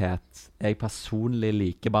personlighet, jeg personlig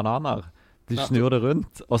liker bananer. Du snur det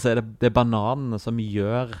rundt, og så det bananene som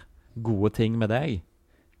gjør gode ting med deg.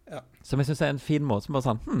 Som jeg synes er en fin måte, som bare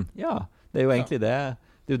sånn, det jo egentlig det.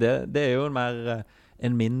 Det jo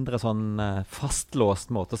en mindre sånn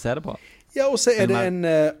fastlåst måte å se det på. Ja, og så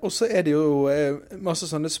det jo masse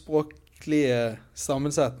sånne språklige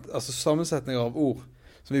sammensetninger av ord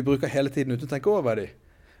som vi bruker hele tiden uten å tenke over de.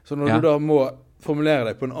 Så når du da må formulere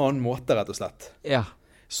deg på en annen måte, rett og slett,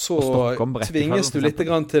 så tvinges du litt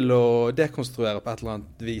grann til å dekonstruere på et eller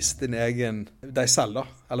annet vis deg selv da,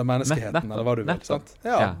 eller menneskeheten, eller hva du vil, sant?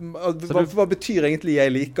 Hva betyr egentlig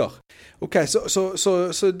jeg liker? Ok,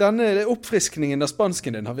 så denne oppfriskningen av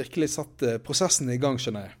spansken din har virkelig satt prosessen i gang,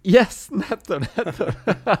 skjønner jeg. Yes, nettopp.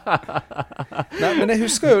 Nei, men jeg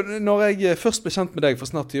husker jo, når jeg først ble kjent med deg for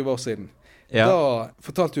snart 20 år siden, da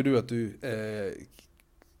fortalte jo du at du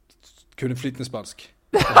kunne flytende spansk.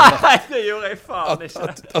 Nei, det gjorde jeg faen ikke.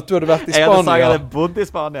 At du hadde vært i Spania. Jeg hadde bodd i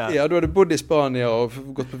Spania. Ja, du hadde bodd i Spania og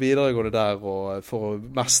gått på videregående der for å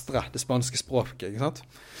mestre det spanske språket, ikke sant?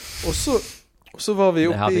 Og så var vi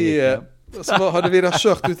oppe så hadde vi da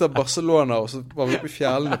kjørt ut av Barcelona, og så var vi oppe i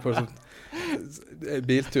fjellene på en sånn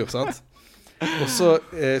biltur, sant? Og så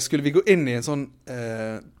skulle vi gå inn i en sånn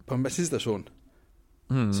på en bensinstasjon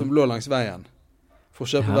som lå langs veien for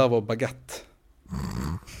å kjøpe hver vår baguette.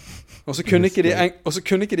 Og så kunne ikke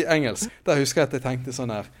de engelsk. Der husker jeg at jeg tenkte sånn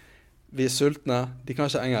her, vi sultne, de kan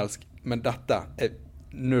ikke engelsk, men dette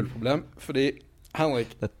null problem, fordi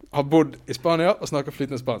Henrik har bodd i Spania og snakker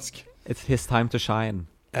flytende spansk. It's his time to shine.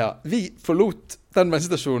 Ja, vi forlot den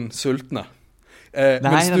bensinstasjonen sultne.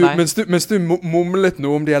 Mens du mumlet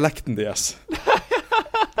noe om dialekten deres.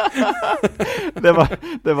 det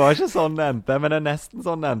var ikke sånn det endte, men det nesten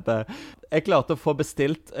sånn det endte. Jeg klarte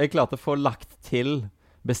å få lagt til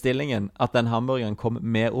bestillingen at den hamburgeren kom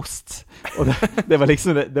med ost. Og det var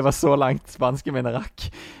liksom det var så langt spansken min rakk.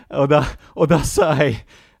 Og da sa jeg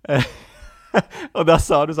og da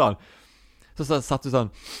sa du sånn, så satt du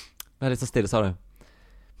sånn, litt så stille, sa du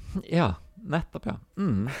ja, nettopp,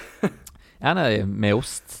 ja nei, med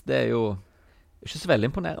ost, det jo ikke så veldig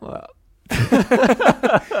imponerende.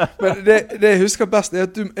 Men det jeg husker best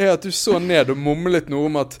er at du så ned og mumlet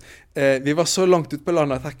noe om at vi var så langt ut på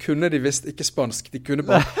landet at her kunne de visst ikke spansk, de kunne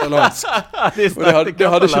bare katalansk. Og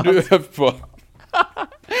det hadde ikke du øvd på.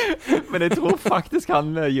 Men jeg tror faktisk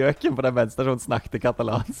han gjøken på den bensinstasjonen snakket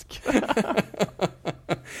katalansk.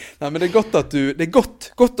 Nei, men det er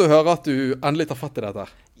godt å høre at du endelig tar fatt i dette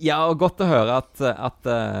her. Ja, og godt å høre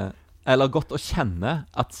eller godt å kjenne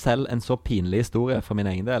at selv en så pinlig historie for min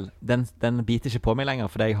egen del, den biter ikke på meg lenger,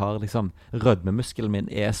 fordi jeg har liksom, rødmemuskelen min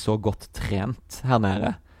så godt trent her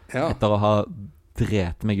nede, etter å ha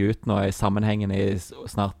drept meg ut nå i sammenhengen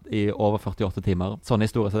snart i over 48 timer. Sånne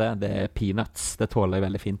historier som det peanuts, det tåler jeg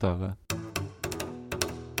veldig fint å høre.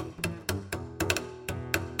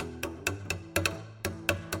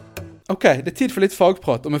 Ok, det tid for litt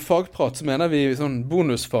fagprat, og med fagprat så mener vi sånn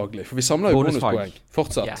bonusfaglig, for vi samler jo bonuspoeng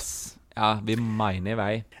fortsatt. Yes. Ja, vi mener i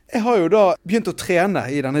vei. Jeg har jo da begynt å trene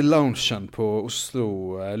i denne loungen på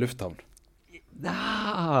Oslo lufthavn.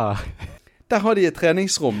 Der har de et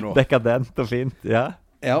treningsrom nå. Dekadent og fint, ja.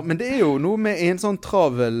 Ja, men det jo noe med en sånn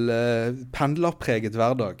travel, pendlerpreget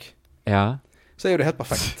hverdag. Ja. Så jo det helt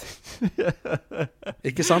perfekt.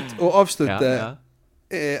 Ikke sant? Og avslutte...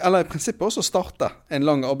 eller i prinsippet også starte en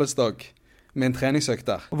lang arbeidsdag med en treningsøkt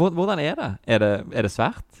der. Hvordan det? Er det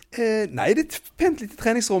svært? Nei, det et pent lite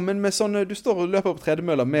treningsrom, men med sånn, du står og løper på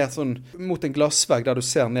tredemøller med sånn, mot en glassvegg der du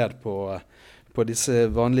ser ned på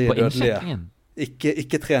disse vanlige dødelige,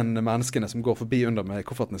 ikke-trenende menneskene som går forbi under med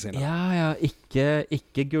koffertene sine. Ja,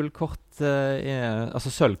 ikke gullkort,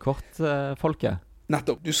 altså sølvkort folket.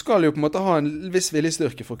 Nettopp. Du skal jo på en måte ha en viss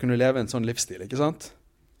viljestyrke for å kunne leve en sånn livsstil, ikke sant?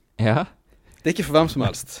 Ja. Det er ikke for hvem som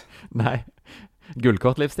helst. Nei.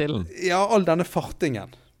 Gullkortlivsstilen. Ja, all denne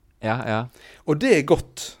fartingen. Ja. Og det er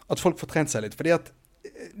godt at folk får trent seg litt, fordi at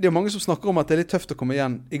det er mange som snakker om at det er litt tøft å komme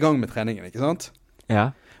igjen i gang med treningen, ikke sant?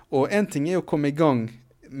 Ja. Og en ting er å komme i gang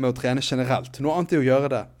med å trene generelt. Noe annet er å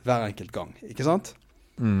gjøre det hver enkelt gang, ikke sant?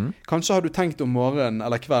 Kanskje har du tenkt om morgenen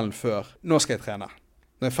eller kvelden før, nå skal jeg trene.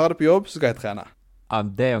 Når jeg er ferdig på jobb, så skal jeg trene. Ja,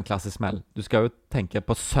 det er jo en klassisk smell. Du skal jo tenke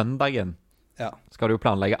på søndagen. Ja. Skal du jo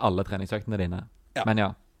planlegge alle treningsøktene dine. Ja. Men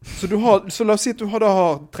ja. Så la oss si at du har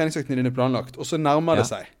treningsøktene dine planlagt, og så nærmer det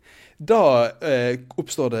seg. Da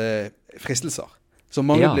oppstår det fristelser, som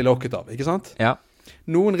mange blir lokket av, ikke sant? Ja.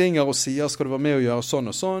 Noen ringer og sier, skal du være med og gjøre sånn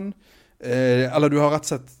og sånn? Eller du har rett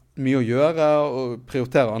og slett mye å gjøre og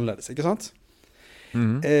prioritere annerledes, ikke sant?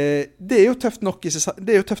 Det er jo tøft nok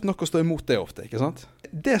å stå imot det ofte, ikke sant?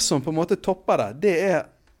 Det som på en måte topper det er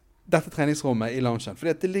dette treningsrommet i loungen,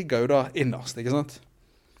 fordi det ligger jo da innerst, ikke sant?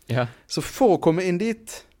 Ja. Så for å komme inn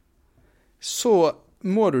dit, så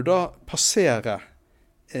må du da passere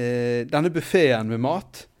denne buffeten med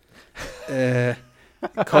mat,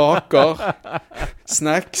 kaker,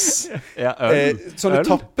 snacks, sånne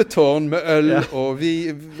tappetårn med øl og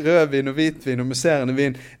rødvin og hvitvin og musserende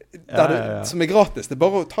vin, som er gratis. Det er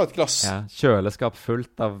bare å ta et glass. Ja, kjøleskap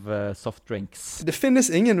fullt av softdrinks. Det finnes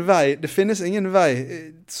ingen vei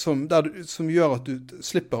som gjør at du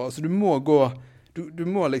slipper. Altså, du må gå... Du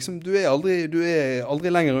må liksom, du er aldri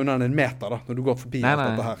lenger unna enn en meter da, når du går forbi alt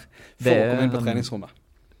dette her, for å komme inn på treningsrommet.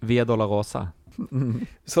 Via Dolorosa.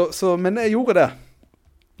 Men jeg gjorde det.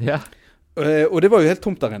 Ja. Og det var jo helt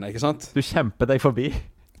tomt der inne, ikke sant? Du kjempet deg forbi.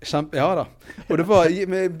 Ja da. Og det var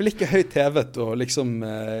med blikket høyt hevet, og liksom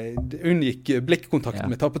unngikk blikkontakt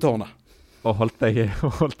med tappetårnet. Og holdt deg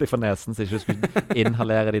for nesen, så ikke du skulle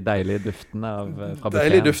inhalere de deilige duftene fra buffeten.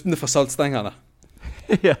 Deilige duftene fra saltstengene.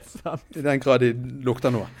 Ja, sant. I den grad de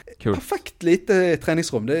lukter noe. Cool. Perfekt lite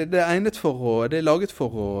treningsrom. Det er laget for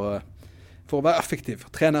å være effektiv,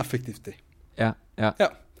 trene effektivt i. Ja.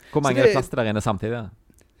 Hvor mange er det plass til der inne samtidig?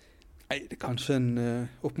 Nei, det er kanskje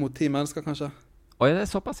opp mot 10 mennesker, kanskje. Oi, det er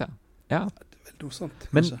såpass, ja. Det er vel noe sånt,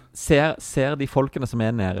 kanskje. Men ser de folkene som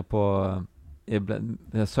er nede på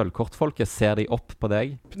sølvkortfolket, ser de opp på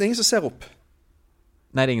deg? Det er ingen som ser opp.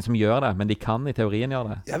 Nei, det er ingen som gjør det, men de kan i teorien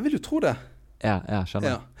gjøre det. Jeg vil jo tro det. Ja,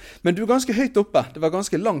 skjønner. Ja. Men du er ganske høyt oppe. Det var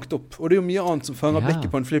ganske langt opp, og det er jo mye annet som fanger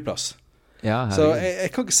blikket på en flyplass. Ja, så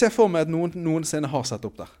jeg kan ikke se for meg at noensinne har sett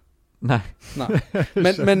opp der. Nei.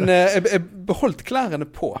 Men jeg beholdt klærne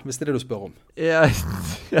på, hvis det er det du spør om. Ja,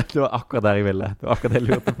 det var akkurat der jeg ville. Det var akkurat det jeg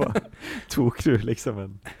lurte på. Tok du liksom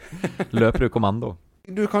løper du kommando?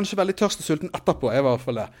 Du er kanskje veldig tørst og sulten etterpå, jeg var i hvert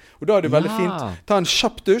fall det. Og da er det veldig fint. Ta en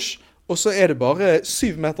kjapp dusj, og så er det bare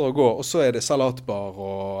 7 meter å gå, og så er det salatbar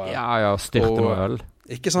og... Ja, styrte noe øl.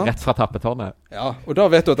 Ikke sant? Rett fra tappetårnet. Ja, og da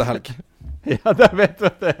vet du at det er helg. Ja, da vet du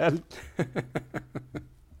at det er helg.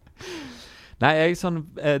 Nei,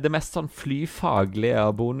 det mest sånn flyfaglige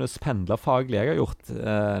og bonuspendlerfaglige jeg har gjort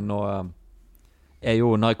nå, er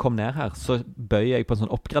jo, når jeg kom ned her, så bøyer jeg på en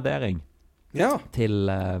sånn oppgradering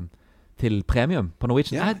til premium på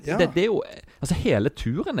Norwegian. Det er jo, altså hele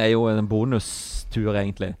turen er jo en bonustur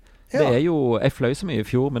egentlig. Det er jo, jeg fløy så mye i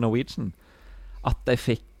fjor med Norwegian at jeg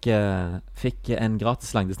fikk en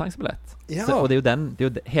gratis langdistansebillett. Og det er jo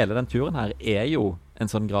hele den turen her er jo en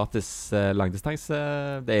sånn gratis langdistanse.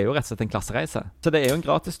 Det er jo rett og slett en klassereise. Så det er jo en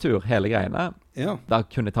gratis tur, hele greiene. Da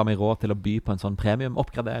kunne jeg ta meg råd til å by på en sånn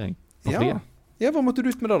premium-oppgradering på flyet. Hva måtte du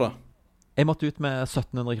ut med da? Jeg måtte ut med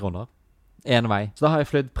 1700 kroner. En vei. Så da har jeg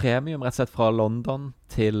flydd premium rett og slett fra London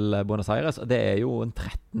til Buenos Aires, og det er jo en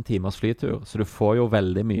 13 timers flytur, så du får jo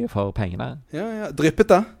veldig mye for pengene. Dryppet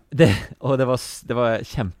det? Og det var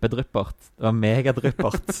kjempedryppert. Det var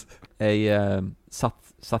megadryppert. Jeg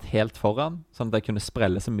satt helt foran, sånn at jeg kunne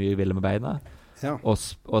sprelle så mye jeg ville med beina,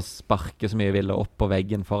 og sparke så mye jeg ville opp på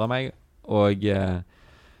veggen foran meg, og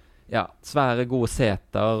svære gode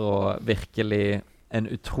seter, og virkelig en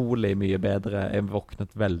utrolig mye bedre. Jeg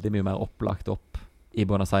våknet veldig mye mer opplagt opp i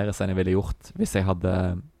Buenos Aires enn jeg ville gjort hvis jeg hadde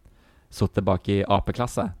suttet bak i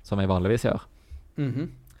AP-klasse, som jeg vanligvis gjør.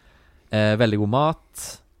 Veldig god mat,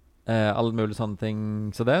 alle mulige sånne ting.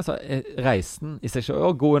 Så reisen i seg selv,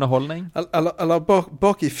 og god underholdning. Eller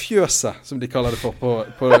bak i fjøset, som de kaller det for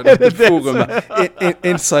på dette forumet.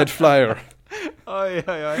 Inside Flyer. Oi.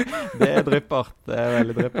 Det er dryppert. Det er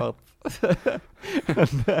veldig dryppert.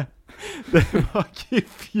 Det var ikke i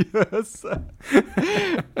fjøset.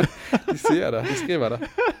 De sier det, de skriver det.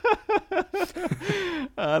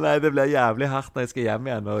 Nei, det blir jævlig hardt når jeg skal hjem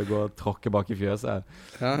igjen og gå og tråkke bak i fjøset.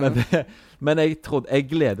 Men jeg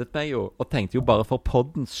gledet meg jo, og tenkte jo bare for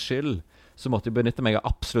poddens skyld, så måtte jeg benytte meg av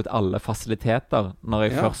absolutt alle fasiliteter når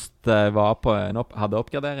jeg først var på hadde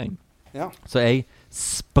oppgradering. Ja. Så jeg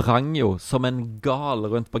sprang jo som en gal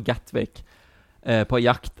rundt på Gatwick på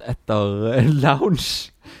jakt etter lounge.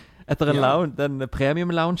 Etter en lounge, den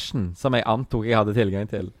premium-loungen som jeg antok jeg hadde tilgang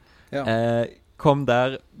til. Ja. Kom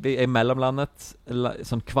der, jeg mellomlandet,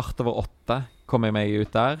 sånn 7:15 kom jeg meg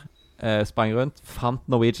ut der, sprang rundt, fant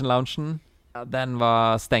Norwegian-loungen. Den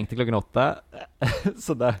var stengt til klokken 8,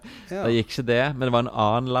 så det gikk ikke det. Men det var en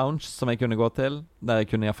annen lounge som jeg kunne gå til, der jeg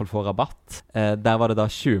kunne i hvert fall få rabatt. Der var det da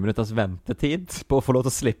 20 minutters ventetid på å få lov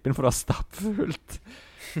til å slippe inn, for det var stappfullt.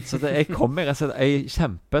 Så jeg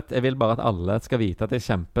kjempet. Jeg vil bare at alle skal vite at jeg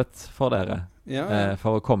kjempet for dere.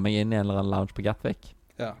 For å komme meg inn i en eller annen lounge på Gatwick.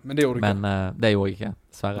 Ja, men det gjorde du ikke. Men det gjorde jeg ikke,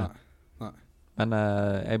 dessverre. Nei. Men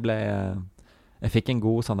jeg fikk en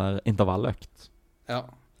god sånn der intervalløkt. Ja.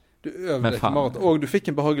 Du øvde deg til maraton, og du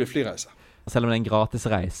fikk en behagelig flyreise. Selv om det er en gratis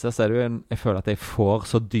reise, så er det jo jeg føler at jeg får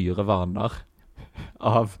så dyre vaner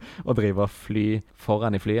av å drive og fly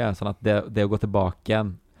foran i flyet, sånn at det å gå tilbake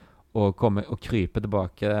igjen og krype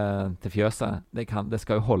tilbake til fjøset, det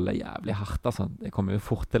skal jo holde jævlig hardt, altså. Det kommer jo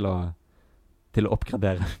fort til å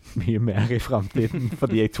oppgradere mye mer i fremtiden,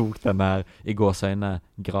 fordi jeg tok denne her i gåsøyne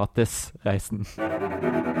gratis-reisen.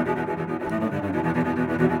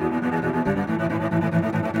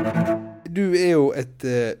 Du er jo et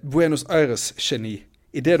Buenos Aires-geni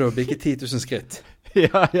i det du har bikket 10 000 skritt.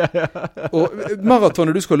 Ja. Og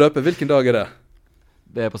maratonet du skal løpe, hvilken dag er det?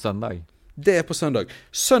 Det er på søndag. Det er på søndag.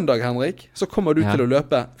 Søndag, Henrik, så kommer du til å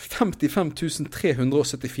løpe 55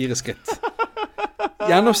 374 skritt.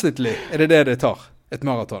 Gjennomsnittlig er det tar, et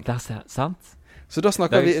maraton. Det er sant. Så da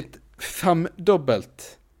snakker vi et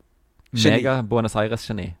 5-dobbelt geni. Mega Buenos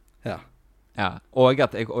Aires-geni. Ja, og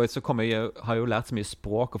så har jeg jo lært så mye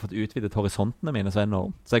språk og fått utvidet horisontene mine så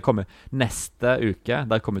enormt. Så jeg kommer neste uke,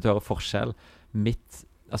 der kommer jeg til å høre forskjell. Mitt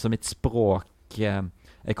språk,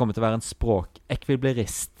 jeg kommer til å være en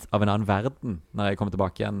språkekviliblerist av en annen verden når jeg kommer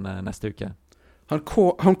tilbake igjen neste uke. Han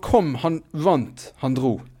vant, han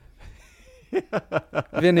dro.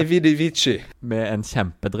 Veni vidi vici. Med en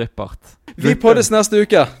kjempedryppert. Vi poddes neste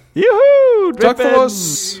uke. Juhu! Takk for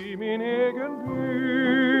oss!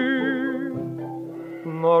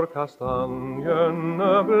 Når kastanjene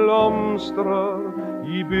blomstrer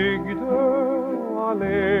i bygde og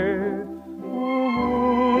allé.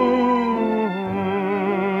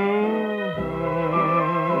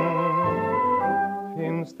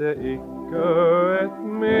 Finns det ikke et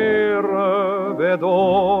mere ved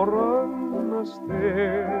årene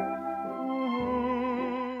sted,